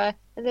a bit where,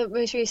 and the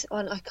most recent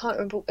one, I can't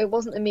remember, it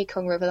wasn't the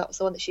Mekong River, that was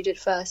the one that she did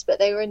first, but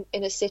they were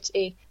in a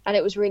city and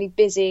it was really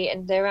busy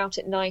and they're out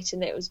at night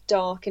and it was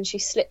dark and she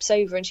slips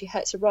over and she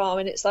hurts her arm,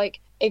 and it's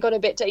like, it got a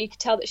bit, you could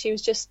tell that she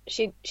was just,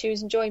 she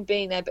was enjoying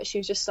being there, but she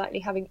was just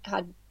slightly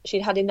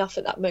she'd had enough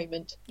at that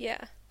moment.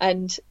 Yeah.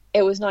 And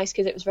it was nice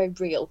because it was very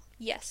real.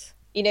 Yes.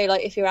 You know,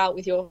 like if you're out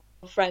with your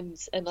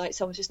friends and like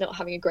someone's just not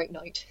having a great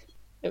night.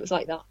 It was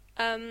like that.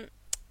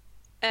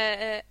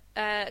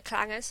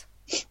 Clangers.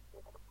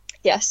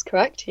 Yes,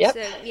 correct. Yep.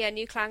 So yeah,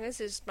 New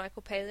Clangers is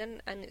Michael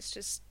Palin, and it's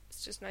just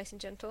nice and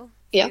gentle.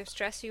 Yeah. If you have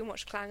stress, you can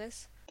watch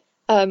Clangers.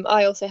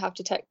 I also have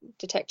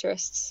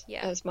Detectorists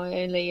as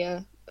my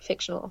only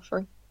fictional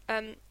offering.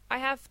 I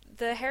have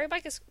the Harry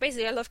Bikers.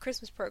 Basically, I love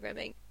Christmas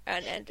programming,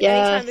 and any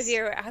time of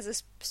year it has a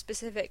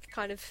specific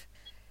kind of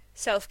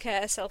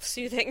self-care,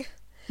 self-soothing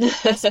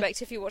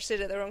aspect. If you watched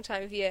it at the wrong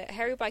time of year,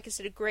 Harry Bikers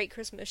did a great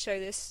Christmas show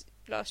this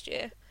last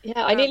year.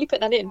 Yeah, I nearly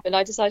put that in, but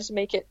I decided to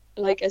make it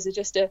like as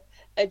just a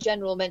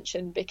general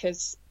mention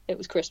because it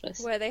was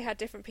Christmas. Where they had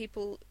different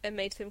people and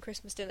made them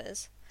Christmas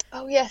dinners.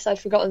 Oh yes, I'd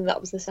forgotten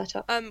that was the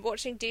setup.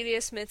 Watching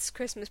Delia Smith's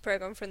Christmas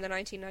programme from the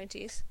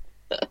 1990s.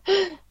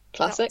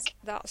 Classic.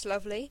 That's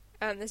lovely.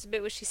 There's a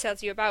bit where she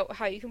tells you about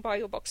how you can buy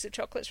your box of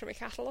chocolates from a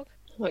catalogue.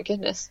 Oh my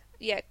goodness.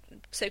 Yeah,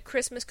 so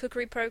Christmas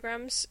cookery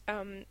programmes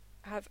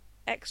have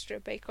extra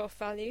bake-off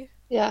value.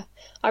 Yeah,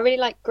 I really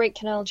like Great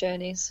Canal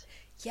Journeys.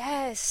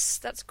 Yes,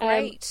 that's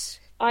great.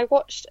 I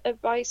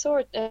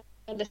saw a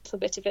little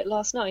bit of it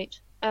last night.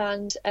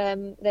 and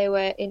they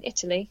were in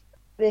Italy.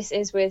 This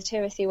is with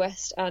Timothy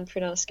West and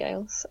Prunella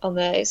Scales on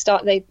there.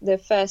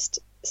 The first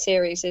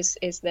series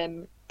is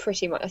them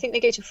pretty much. I think they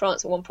go to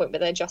France at one point, but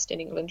they're just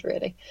in England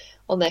really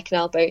on their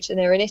canal boat, and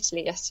they were in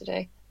Italy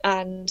yesterday.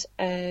 And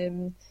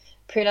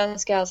Prunella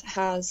Scales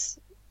has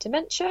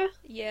dementia.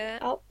 Yeah.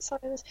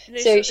 Alzheimer's. No,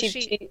 So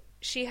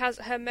she has,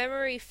 her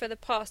memory for the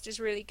past is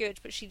really good,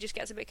 but she just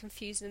gets a bit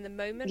confused in the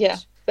moment. Yeah,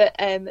 but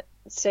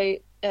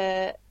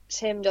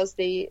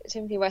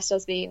Timothy West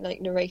does the like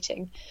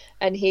narrating,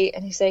 and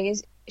he's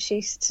saying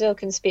she still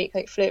can speak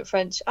like fluent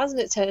French, as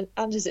it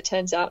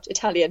turns out,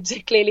 Italian. So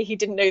clearly he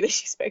didn't know that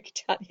she spoke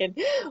Italian,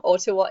 or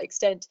to what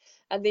extent.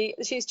 And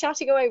she's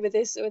chatting away with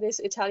this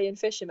Italian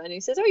fisherman. He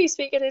says, "Oh, you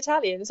speak in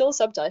Italian? It's all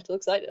subtitled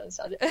because I don't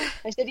understand it."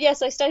 I said,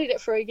 "Yes, I studied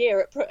it for a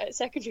year at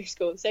secondary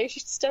school." So she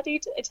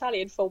studied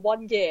Italian for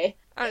 1 year,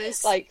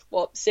 like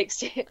what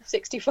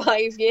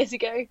 65 years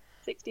ago.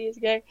 60 years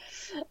ago,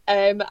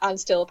 and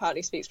still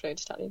apparently speaks fluent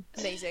Italian.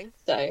 Amazing.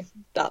 So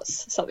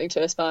that's something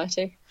to aspire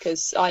to,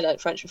 because I learned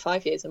French for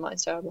 5 years and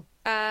mine's terrible.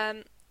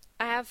 I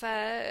have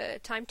a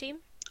Time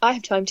Team. I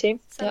have Time Team.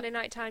 Sunday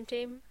night Time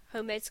Team.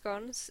 Homemade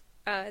scones.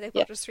 They've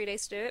got just 3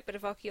 days to do it, bit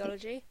of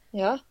archaeology.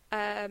 Yeah.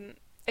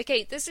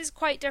 Okay, this is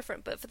quite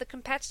different, but for the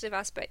competitive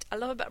aspect, I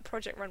love about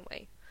Project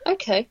Runway.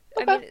 Okay.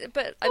 I mean,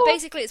 but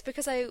basically it's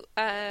because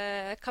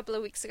a couple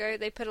of weeks ago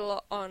they put a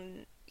lot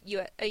on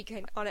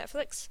on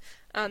Netflix,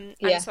 and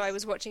so I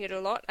was watching it a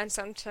lot, and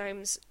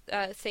sometimes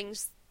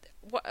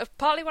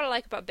partly what I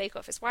like about Bake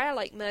Off is why I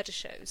like murder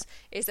shows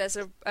is there's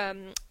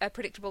a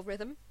predictable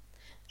rhythm,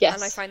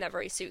 and I find that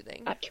very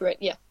soothing. Accurate,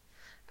 yeah.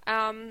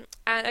 And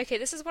okay,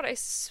 this is what I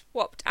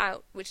swapped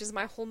out, which is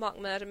my Hallmark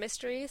Murder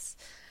Mysteries,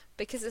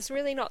 because it's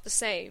really not the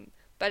same,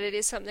 but it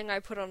is something I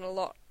put on a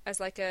lot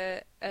as like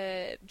a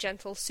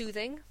gentle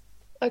soothing.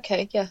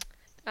 Okay, yeah.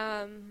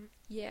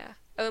 Yeah.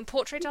 Oh, and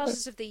Portrait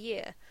Artist of the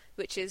Year,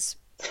 which is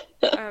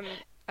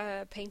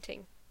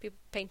painting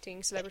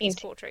celebrities'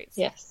 portraits.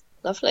 Yes,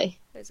 lovely.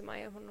 Those are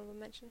my honorable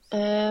mentions.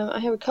 I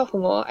have a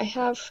couple more.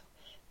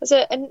 There's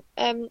a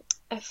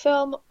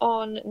film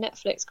on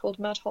Netflix called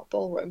Mad Hot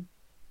Ballroom,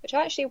 which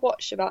I actually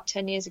watched about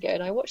 10 years ago,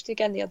 and I watched it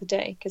again the other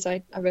day because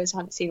I realised I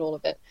hadn't seen all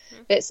of it.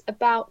 It's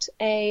about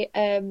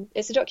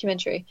it's a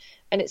documentary,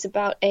 and it's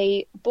about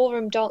a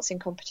ballroom dancing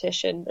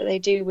competition that they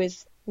do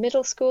with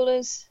middle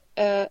schoolers.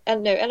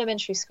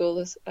 Elementary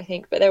schoolers, I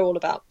think, but they're all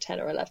about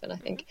 10 or 11, I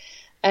think,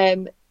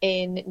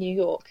 in New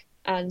York.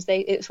 And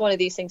it's one of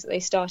these things that they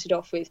started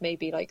off with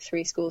maybe like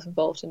 3 schools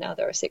involved, and now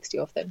there are 60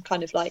 of them,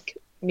 kind of like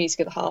Music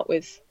of the Heart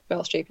with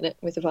Meryl Streep in it,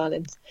 with the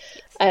violins.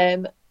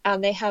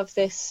 And they have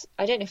this,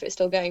 I don't know if it's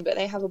still going, but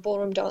they have a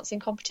ballroom dancing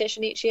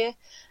competition each year,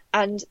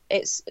 and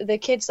it's the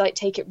kids like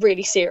take it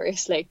really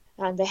seriously,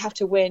 and they have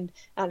to win,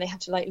 and they have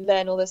to like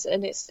learn all this,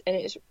 and it's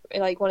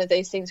like one of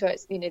those things where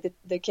it's, you know,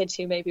 the kids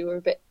who maybe were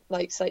a bit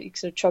like slightly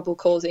sort of trouble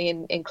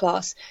causing in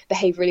class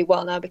behave really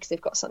well now because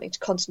they've got something to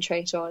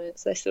concentrate on.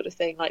 It's this sort of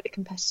thing, like the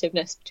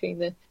competitiveness between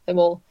them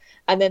all,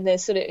 and then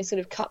there's sort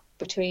of cut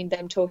between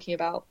them talking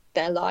about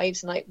their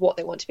lives and like what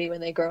they want to be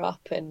when they grow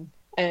up, and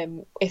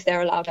if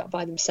they're allowed out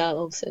by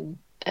themselves,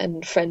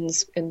 and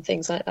friends and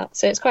things like that.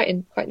 So it's quite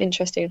an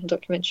interesting little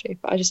documentary.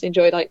 But I just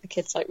enjoy like the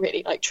kids like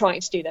really like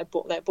trying to do their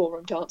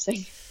ballroom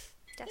dancing.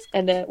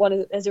 And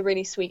there's a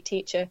really sweet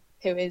teacher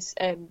who is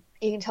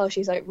you can tell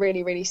she's like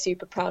really, really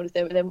super proud of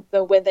them. And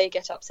then when they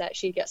get upset,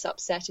 she gets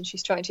upset, and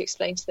she's trying to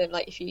explain to them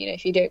like if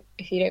you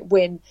don't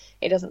win,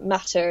 it doesn't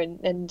matter,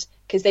 and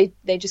because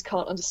they just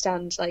can't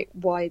understand like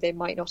why they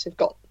might not have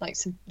got like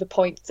the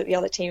points that the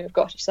other team have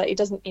got. She's like, it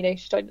doesn't,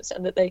 she don't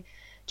understand that they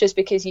just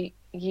because you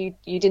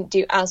didn't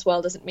do as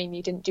well doesn't mean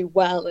you didn't do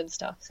well and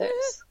stuff. So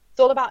it's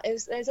all about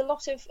there's a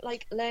lot of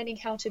like learning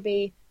how to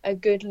be a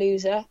good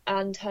loser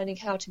and learning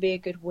how to be a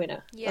good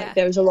winner. Yeah, like,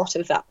 there's a lot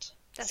of that.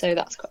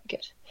 That's quite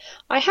good.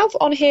 I have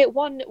on here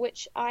one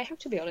which I have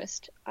to be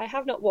honest, I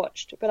have not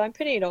watched, but I'm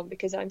putting it on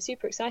because I'm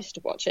super excited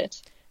to watch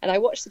it. And I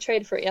watched the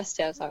trailer for it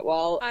yesterday. I was like,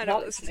 well, I know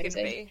what this is going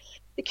to be.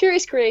 The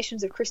Curious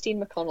Creations of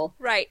Christine McConnell.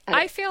 Right.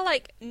 I feel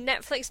like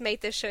Netflix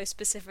made this show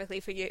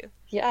specifically for you.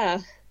 Yeah.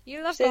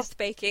 You love goth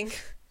baking.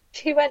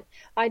 She went,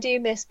 I do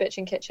miss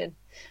Bitchin' Kitchen.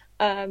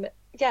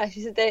 Yeah,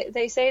 she said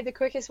they say the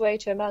quickest way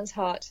to a man's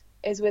heart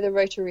is with a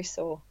rotary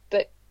saw,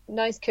 but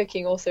nice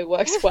cooking also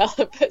works well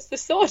and puts the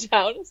saw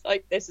down. It's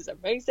like, this is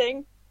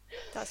amazing.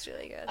 That's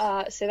really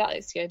good. So that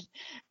is good.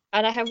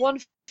 And I have one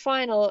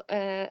final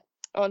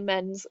on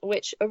men's,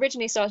 which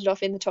originally started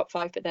off in the top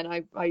 5, but then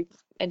I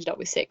ended up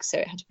with 6, so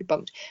it had to be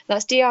bumped. And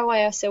that's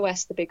DIY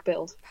SOS, The Big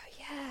Build. Oh,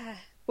 yeah.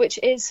 Which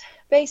is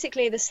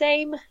basically the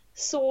same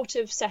sort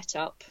of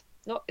setup.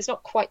 It's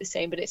not quite the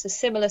same, but it's a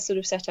similar sort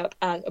of setup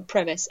and a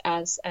premise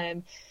as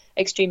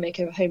Extreme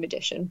Makeover Home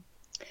Edition,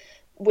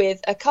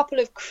 with a couple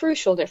of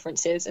crucial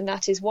differences, and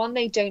that is 1,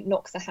 they don't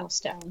knock the house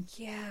down.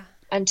 Yeah.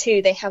 And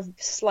 2, they have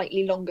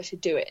slightly longer to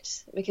do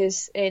it,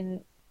 because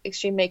in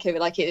Extreme Makeover,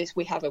 like it is,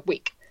 we have a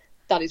week.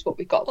 that is what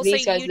we've got. Also,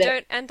 These guys you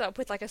don't end up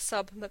with like a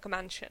sub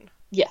McMansion.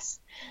 Yes.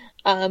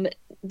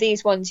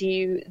 These ones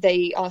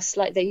they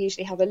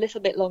usually have a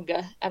little bit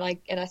longer, and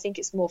I think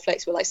it's more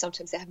flexible. Like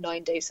sometimes they have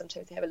 9 days,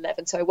 sometimes they have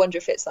 11. So I wonder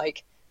if it's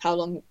like how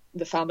long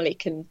the family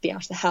can be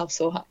out of the house,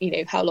 or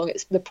how long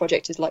the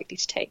project is likely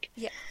to take.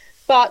 Yeah.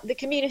 But the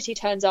community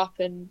turns up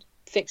and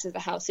fixes the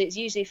house. It's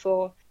usually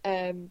for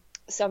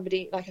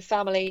somebody, like a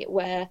family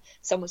where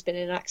someone's been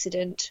in an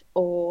accident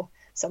or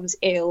someone's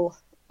ill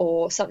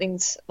or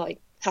something's like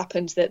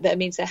happened that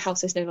means their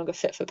house is no longer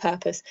fit for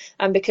purpose,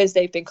 and because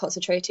they've been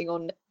concentrating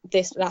on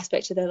this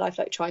aspect of their life,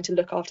 like trying to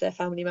look after their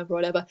family member or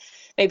whatever,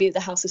 maybe the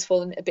house has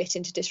fallen a bit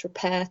into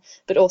disrepair,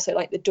 but also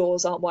like the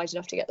doors aren't wide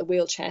enough to get the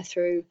wheelchair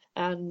through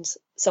and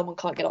someone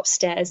can't get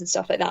upstairs and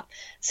stuff like that,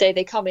 so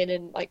they come in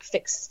and like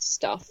fix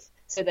stuff.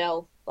 So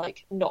they'll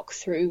like knock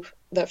through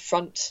the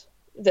front,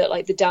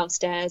 the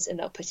downstairs, and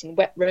they'll put in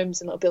wet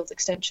rooms and they'll build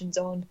extensions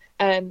on,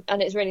 and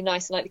it's really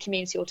nice, and like the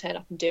community will turn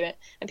up and do it,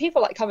 and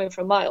people like come in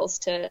from miles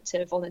to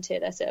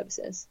volunteer their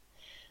services,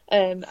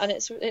 and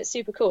it's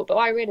super cool. But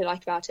what I really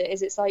like about it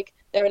is it's like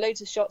there are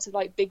loads of shots of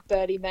like big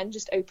burly men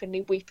just openly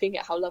weeping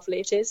at how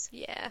lovely it is.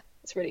 Yeah,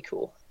 it's really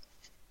cool.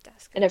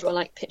 That's good. And everyone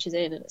like pitches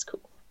in and it's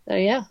cool. So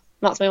yeah,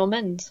 that's my on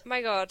Men's.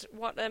 My god,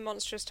 what a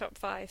monstrous top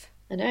 5.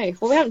 I know.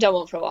 Well, we haven't done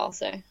one for a while,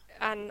 so.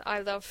 And I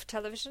love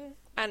television,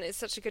 and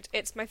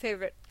it's my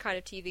favourite kind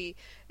of TV.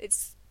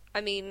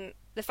 The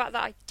fact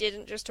that I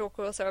didn't just talk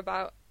also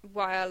about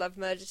why I love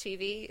murder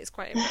TV is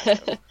quite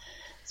impressive.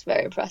 It's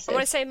very impressive. And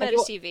when I say murder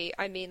TV,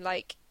 I mean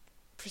like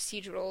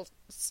procedural,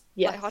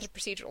 light-hearted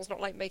procedurals,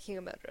 not like Making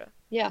a Murderer.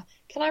 Yeah.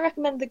 Can I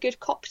recommend The Good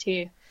Cop to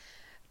you?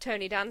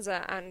 Tony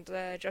Danza and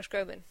Josh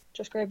Groban.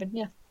 Josh Groban,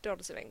 yeah.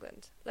 Daughters of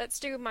England. Let's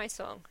do my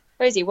song.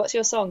 Rosie, what's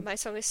your song? My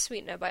song is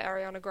Sweetener by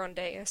Ariana Grande,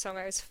 a song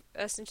I was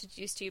first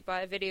introduced to by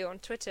a video on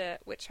Twitter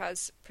which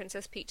has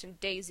Princess Peach and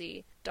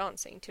Daisy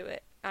dancing to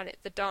it, and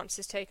the dance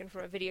is taken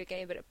from a video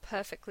game, but it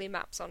perfectly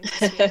maps onto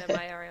Sweetener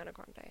by Ariana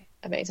Grande.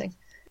 Amazing.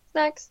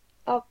 Snacks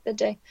of the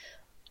day.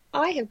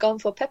 I have gone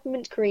for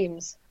peppermint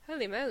creams.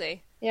 Holy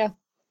moly. Yeah.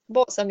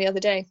 Bought some the other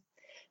day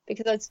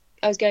because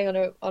I was going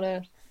on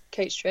a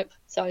coach trip,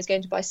 so I was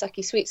going to buy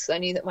Saki sweets because I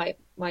knew that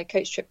my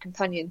coach trip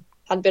companion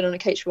hadn't been on a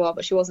coach for a while,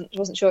 but she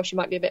wasn't sure if she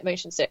might be a bit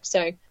motion sick,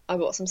 so I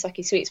bought some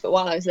Saki sweets. But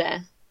while I was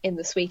there in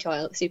the sweet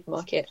aisle at the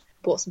supermarket,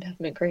 bought some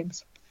peppermint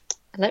creams,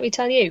 and let me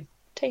tell you,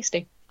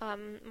 tasty.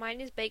 Mine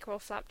is Bakewell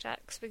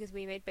flapjacks because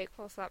we made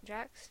Bakewell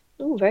flapjacks.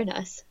 Ooh, very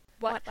nice.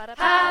 What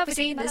have we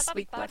seen this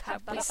week? What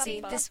have we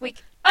seen this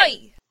week?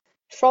 Oi!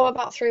 From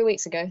about 3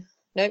 weeks ago.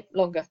 No,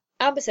 longer.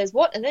 Amber says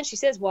what, and then she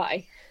says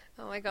why.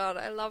 Oh my god,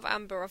 I love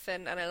Amber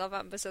Ruffin, and I love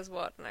Amber Says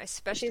What, and I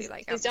especially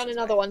like Amber She's done Says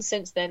another Why. one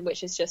since then,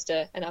 which is just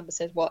an Amber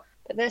Says What.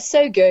 But they're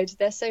so good,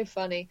 they're so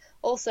funny.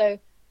 Also,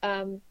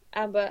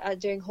 Amber are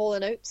doing Hall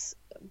 & Oates,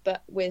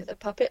 but with a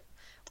puppet.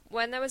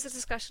 When there was a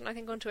discussion, I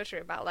think, on Twitter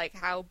about like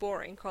how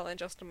boring Colin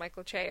Jost and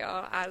Michael Che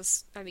are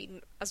as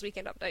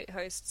Weekend Update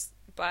hosts,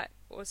 but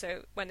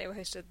also when they were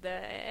hosted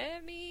the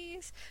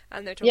Emmys,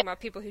 and they're talking about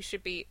people who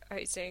should be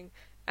hosting,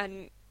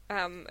 and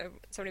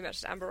somebody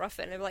mentioned Amber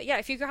Ruffin, and they were like, yeah,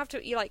 if you have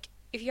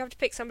to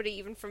pick somebody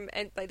even from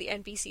like the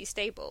NBC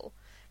stable,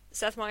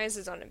 Seth Meyers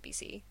is on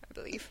NBC, I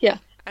believe. Yeah.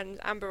 And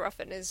Amber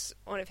Ruffin is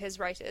one of his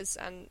writers,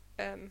 and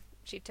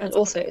she turns and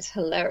also it's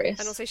hilarious.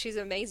 And also she's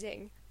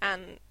amazing,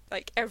 and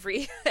like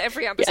every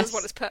Amber Says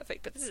What is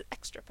perfect, but this is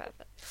extra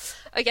perfect.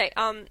 Okay,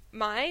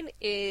 mine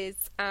is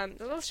a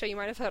little show you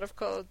might have heard of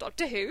called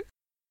Doctor Who.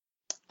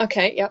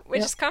 Okay, yeah.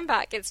 Which has come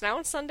back. It's now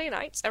on Sunday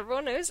nights.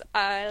 Everyone knows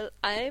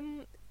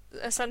I'm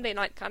a Sunday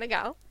night kind of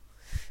gal,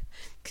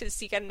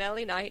 because you get an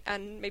early night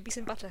and maybe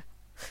some butter.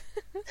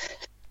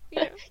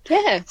 You know,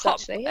 yes,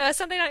 actually. Yeah.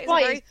 Sunday night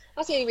is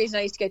that's the only reason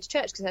I used to go to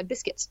church, because I had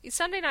biscuits.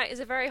 Sunday night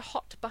is a very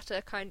hot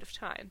butter kind of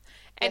time.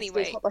 Yes,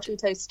 anyway, hot buttery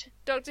toast.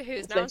 Doctor Who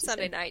is now on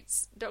Sunday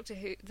nights.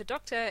 The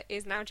Doctor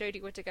is now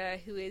Jodie Whittaker,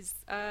 who is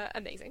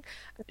amazing.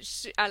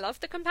 I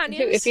love the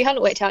companions. Who, if you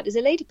hadn't worked out, is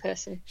a lady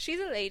person. She's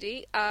a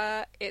lady.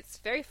 It's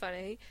very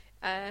funny.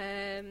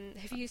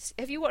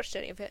 Have you watched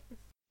any of it?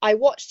 I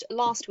watched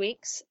last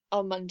week's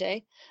on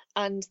Monday,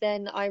 and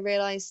then I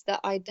realised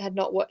that I had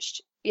not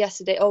watched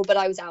yesterday. Oh, but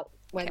I was out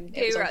when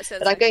it was on.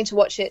 But I'm going to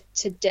watch it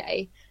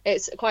today.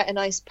 It's quite a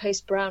nice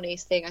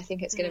post-brownies thing. I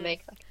think it's going to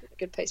make like a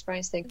good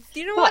post-brownies thing. Do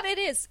you know what it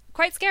is?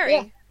 Quite scary.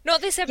 Yeah. Not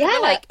this episode,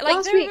 but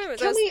last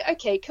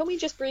week. Can we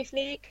just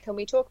briefly,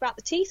 talk about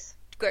the teeth?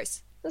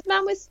 Gross. This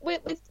man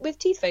with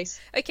teeth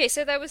face. Okay,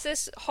 so there was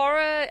this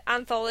horror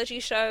anthology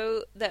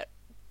show that,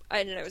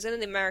 I don't know, it was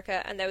in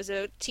America, and there was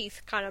a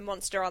teeth kind of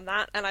monster on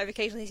that, and I've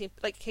occasionally seen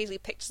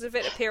pictures of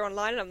it appear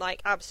online, and I'm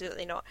like,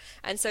 absolutely not.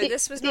 And so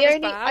this was not as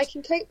bad. I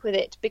can cope with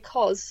it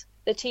because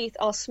the teeth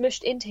are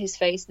smushed into his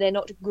face; they're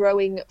not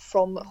growing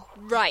from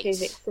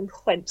from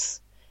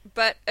whence.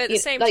 But at the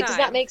same time, does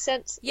that make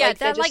sense? Yeah,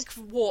 they're like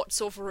warts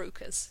or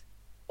verrucas.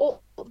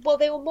 Well,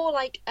 they were more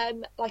like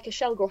a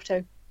shell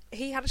grotto.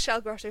 He had a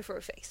shell grotto for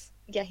a face.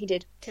 Yeah, he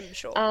did. Tim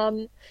Shaw.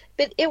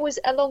 But it was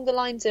along the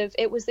lines of,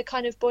 it was the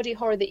kind of body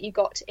horror that you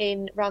got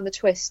in Round the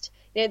Twist.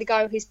 You know, the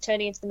guy who's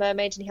turning into the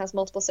mermaid and he has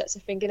multiple sets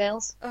of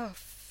fingernails? Oh,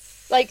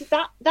 Like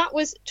that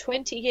was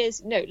 20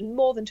 years, no,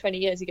 more than 20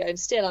 years ago, and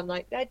still I'm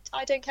like,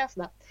 I don't care for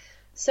that.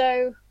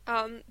 So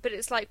but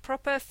it's like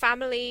proper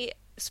family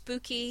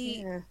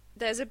spooky. yeah.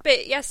 There's a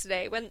bit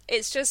yesterday when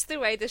it's just the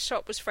way this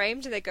shot was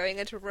framed, and they're going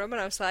into a room,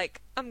 and I was like,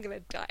 I'm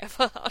gonna die of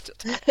a heart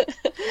attack.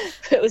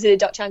 It was in a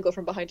Dutch angle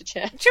from behind a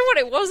chair. Do you know what?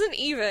 It wasn't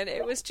even.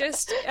 It was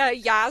just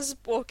Yaz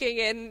walking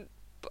in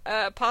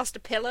past a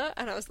pillar,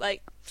 and I was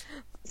like,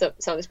 So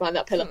someone's behind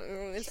that pillar.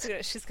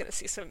 she's gonna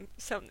see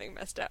something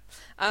messed up.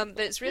 But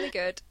it's really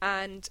good,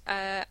 and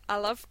I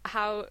love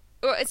how.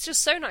 Well, it's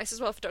just so nice as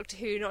well for Doctor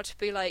Who not to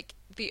be like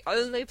the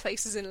only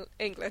places in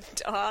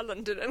England are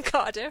London and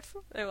Cardiff.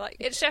 They're like,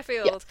 it's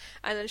Sheffield,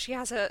 and then she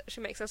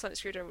makes her sonic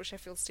screwdriver with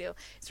Sheffield steel.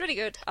 It's really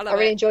good. I love it. I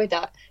really enjoyed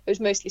that. It was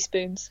mostly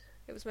spoons.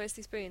 It was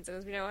mostly spoons,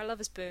 and I love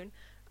a spoon.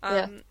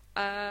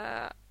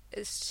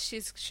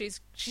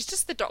 She's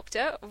just the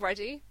Doctor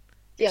already.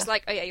 Yeah. She's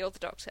like, oh yeah, you're the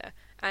Doctor,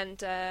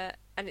 and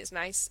it's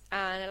nice,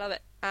 and I love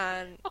it.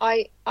 And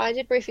I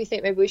did briefly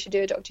think maybe we should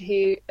do a Doctor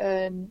Who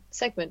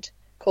segment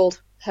called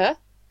Her.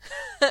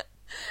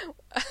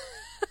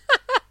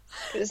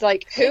 It's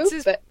like who,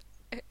 but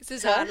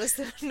Suzanne has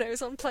the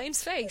nose on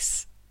Plain's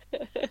face.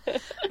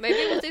 Maybe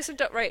we'll do some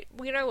right.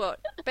 Well, you know what?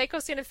 Bake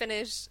Off's gonna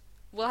finish.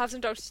 We'll have some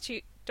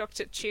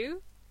Doctor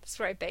Chew.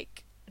 Sorry,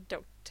 Bake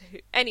Doctor Who.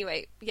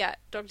 Anyway, yeah,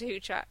 Doctor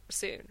Who chat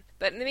soon.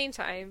 But in the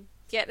meantime,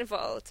 get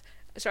involved.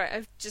 Sorry,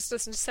 I've just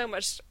listened to so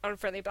much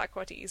Unfriendly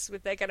Blackwatties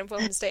with their get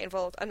involved and stay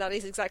involved, and that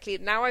is exactly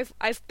now.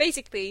 I've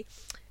basically.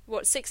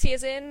 6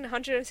 years in,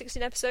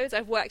 116 episodes,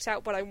 I've worked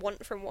out what I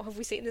want from What Have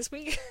We Seen This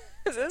Week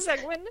as a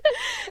segment.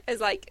 It's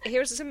like,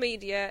 here's some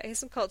media, here's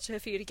some culture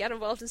for you to get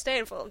involved and stay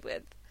involved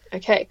with.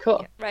 Okay,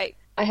 cool. Yeah, right.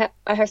 I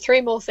have 3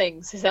 more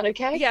things. Is that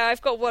okay? Yeah,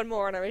 I've got one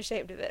more and I'm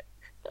ashamed of it.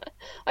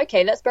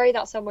 Okay, let's bury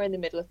that somewhere in the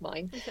middle of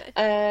mine.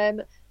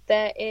 Okay.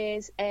 There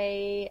is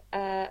a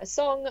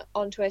song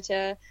on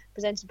Twitter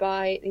presented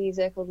by the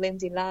user called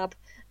Lindsay Lab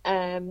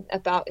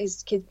about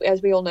his kids.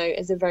 As we all know,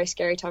 is a very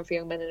scary time for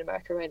young men in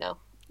America right now.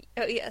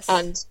 Oh, yes.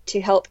 And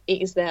to help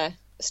ease their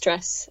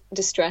stress,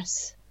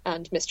 distress,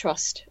 and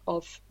mistrust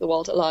of the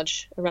world at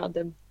large around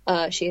them,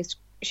 she has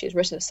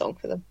written a song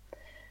for them.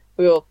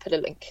 We will put a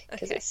link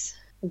because it's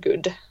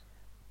good.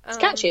 It's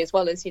catchy as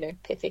well as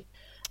pithy.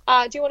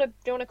 Do you want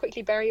to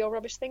quickly bury your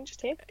rubbish thing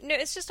just here? No,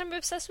 it's just I'm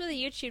obsessed with a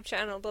YouTube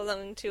channel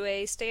belonging to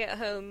a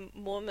stay-at-home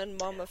Mormon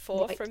mom of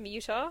 4 from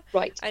Utah.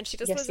 Right. And she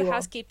does loads of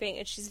housekeeping,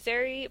 and she's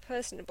very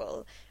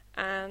personable.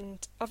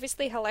 And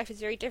obviously her life is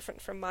very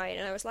different from mine,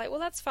 and I was like, well,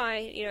 that's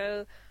fine,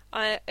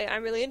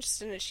 I'm really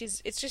interested in it.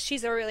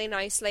 She's a really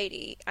nice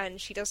lady, and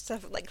she does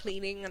stuff like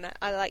cleaning, and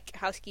I like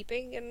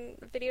housekeeping and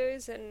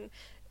videos, and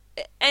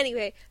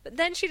anyway, but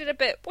then she did a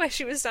bit where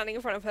she was standing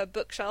in front of her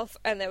bookshelf,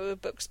 and there were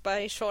books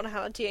by Sean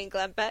Hannity and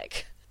Glenn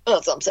Beck. Oh,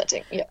 that's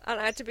upsetting, yeah. And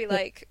I had to be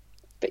like...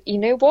 But you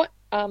know what?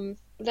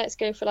 Let's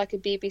go for like a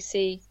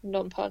BBC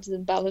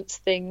non-partisan balance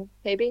thing,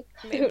 maybe.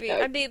 Maybe.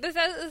 I mean, the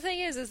thing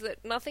is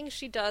that nothing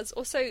she does.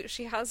 Also,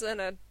 she has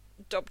an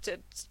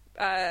adopted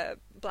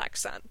black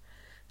son.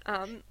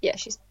 Yeah,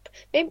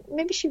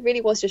 maybe she really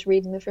was just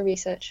reading them for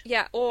research.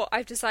 Yeah, or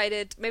I've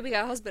decided maybe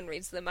her husband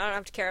reads them. I don't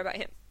have to care about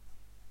him.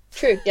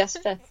 True. Yes,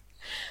 fair.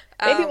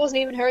 Maybe it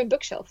wasn't even her own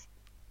bookshelf.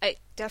 It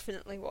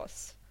definitely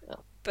was.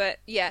 Oh. But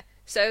yeah.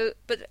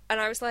 And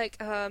I was like,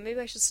 maybe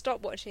I should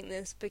stop watching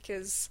this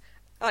because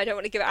I don't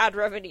want to give ad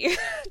revenue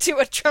to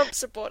a Trump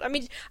support. I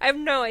mean, I have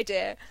no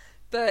idea,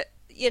 but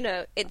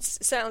it's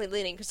certainly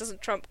leaning because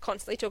doesn't Trump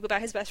constantly talk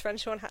about his best friend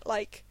Sean?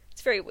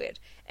 It's very weird.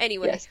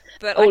 Anyway, yes.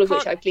 But all of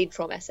which I gleaned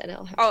from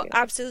SNL. Oh,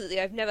 absolutely!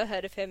 I've never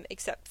heard of him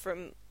except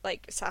from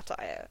like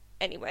satire.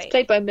 Anyway, it's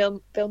played by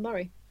Bill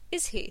Murray.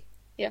 Is he?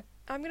 Yeah.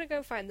 I'm gonna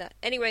go find that.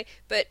 Anyway,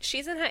 but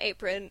she's in her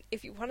apron.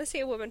 If you want to see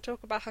a woman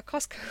talk about her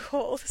Costco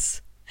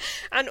hauls.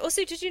 And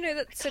also, did you know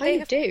that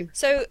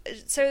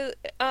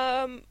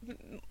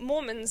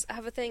Mormons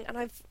have a thing,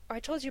 and I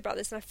told you about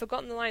this, and I've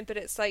forgotten the line, but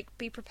it's like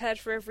be prepared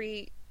for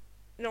every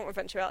not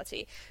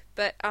eventuality,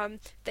 but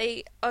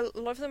a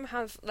lot of them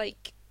have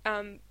like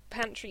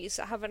pantries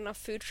that have enough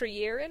food for a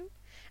year in,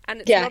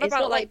 and it's not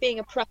about like being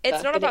a prepper.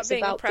 It's not about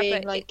being a prepper.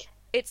 Being like...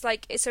 It's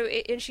like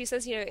and she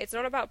says, it's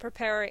not about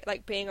preparing,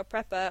 like being a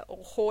prepper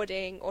or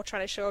hoarding or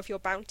trying to show off your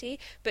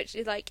bounty, but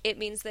it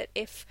means that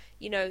if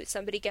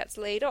somebody gets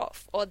laid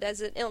off or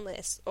there's an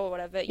illness or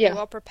whatever, you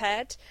are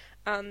prepared.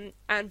 And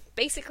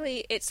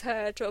basically, it's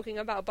her talking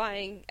about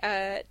buying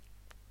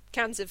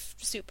cans of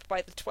soup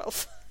by the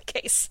 12th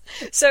case.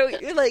 So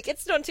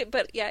it's not too,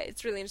 but yeah,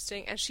 it's really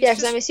interesting. And she's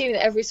because I'm assuming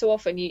that every so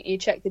often you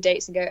check the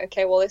dates and go,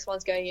 okay, well this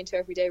one's going into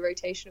everyday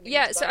rotation.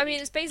 Yeah, so I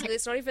mean, it's basically,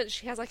 it's not even that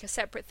she has like a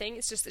separate thing.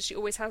 It's just that she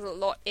always has a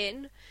lot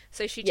in,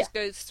 so she just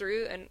goes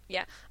through and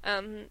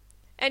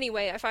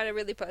Anyway, I find it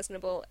really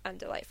personable and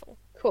delightful.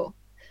 Cool.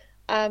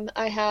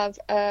 I have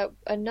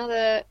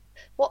another.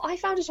 Well, I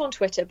found it on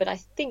Twitter, but I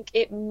think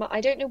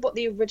I don't know what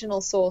the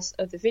original source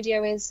of the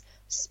video is. I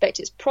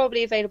suspect it's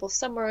probably available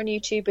somewhere on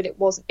YouTube, but it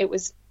wasn't. It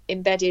was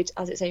embedded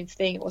as its own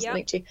thing. It wasn't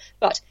linked to.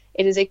 But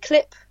it is a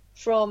clip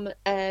from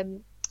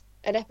an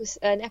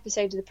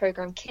episode of the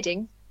program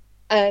Kidding.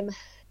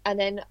 and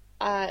then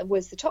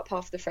was the top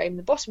half of the frame.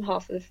 The bottom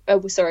half of the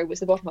was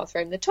the bottom half of the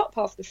frame. The top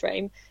half of the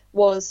frame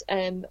was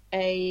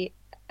a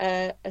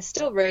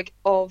still rig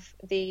of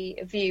the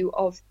view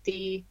of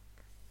the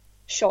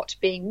shot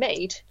being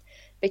made,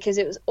 because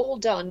it was all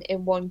done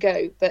in one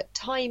go, but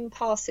time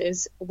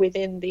passes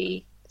within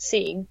the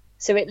scene.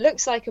 So it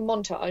looks like a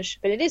montage,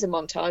 but it is a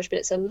montage, but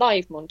it's a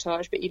live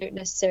montage, but you don't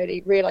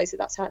necessarily realise that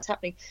that's how it's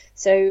happening.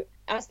 So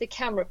as the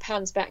camera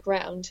pans back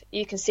round,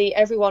 you can see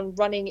everyone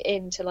running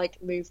in to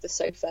like move the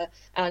sofa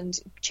and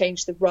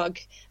change the rug,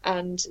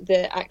 and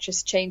the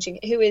actress changing,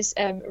 who is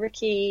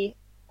Ricky,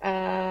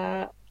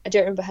 I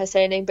don't remember her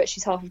saying, but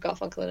she's half of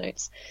Garfunkel and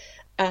Oates.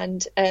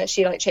 And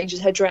she like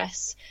changes her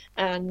dress,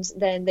 and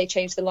then they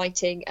change the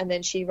lighting, and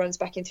then she runs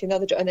back in through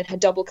another door, and then her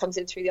double comes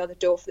in through the other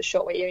door for the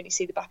shot where you only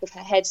see the back of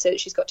her head, so that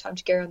she's got time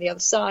to go around the other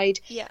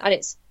side. Yeah. And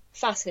it's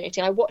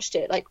fascinating. I watched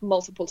it like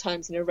multiple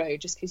times in a row,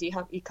 just because you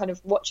kind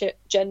of watch it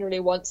generally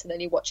once, and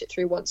then you watch it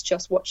through once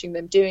just watching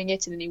them doing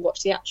it, and then you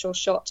watch the actual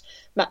shot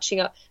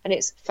matching up, and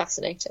it's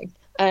fascinating.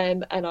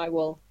 And I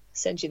will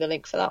send you the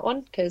link for that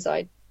one, because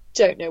I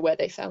don't know where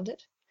they found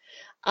it.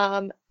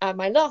 And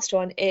my last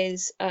one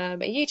is a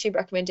YouTube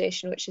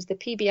recommendation, which is the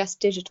PBS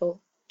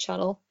Digital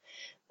channel.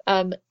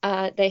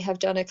 They have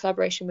done a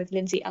collaboration with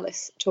Lindsay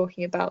Ellis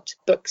talking about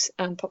books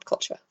and pop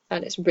culture,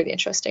 and it's really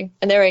interesting.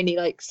 And they're only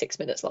like 6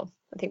 minutes long.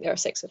 I think there are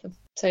 6 of them.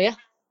 So yeah.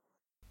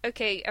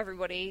 Okay,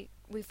 everybody,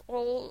 we've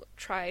all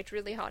tried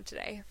really hard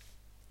today.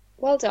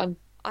 Well done.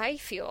 I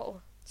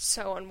feel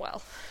so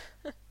unwell.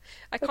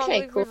 I can't Okay,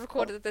 believe cool. we've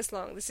recorded this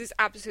long. This is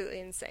absolutely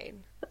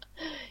insane.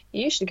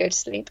 You should go to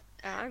sleep,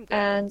 I'm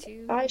going and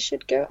to... I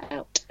should go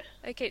out.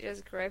 Okay,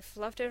 Jessica, I've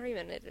loved every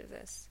minute of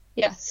this.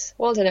 Yes.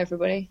 Well done,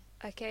 everybody.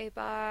 Okay,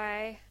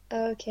 bye.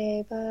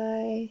 Okay,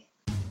 bye.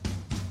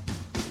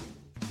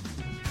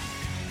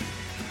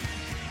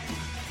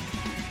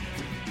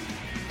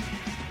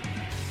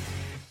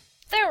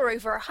 There are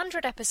over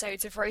 100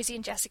 episodes of Rosie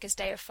and Jessica's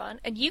Day of Fun,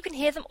 and you can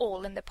hear them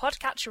all in the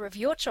podcatcher of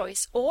your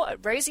choice or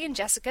at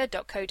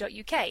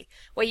rosieandjessica.co.uk,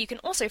 where you can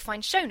also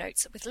find show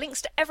notes with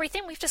links to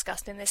everything we've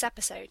discussed in this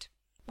episode.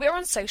 We're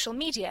on social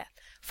media.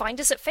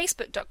 Find us at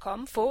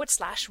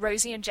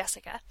facebook.com/Rosie and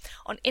Jessica,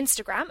 on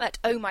Instagram at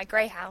Oh My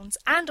Greyhounds,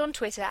 and on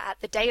Twitter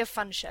at The Day of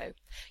Fun Show.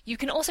 You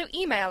can also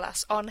email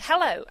us on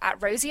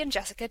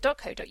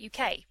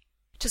hello@rosieandjessica.co.uk.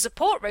 To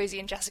support Rosie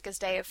and Jessica's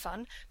Day of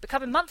Fun,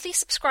 become a monthly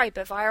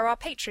subscriber via our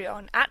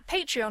Patreon at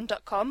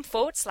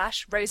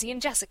patreon.com/Rosie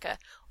and Jessica,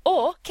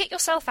 or kit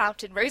yourself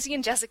out in Rosie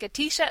and Jessica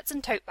t-shirts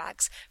and tote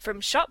bags from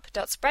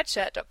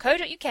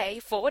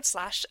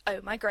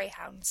shop.spreadshirt.co.uk/Oh My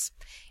Greyhounds.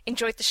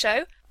 Enjoyed the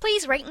show?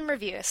 Please rate and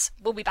review us.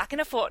 We'll be back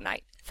in a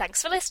fortnight.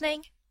 Thanks for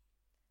listening.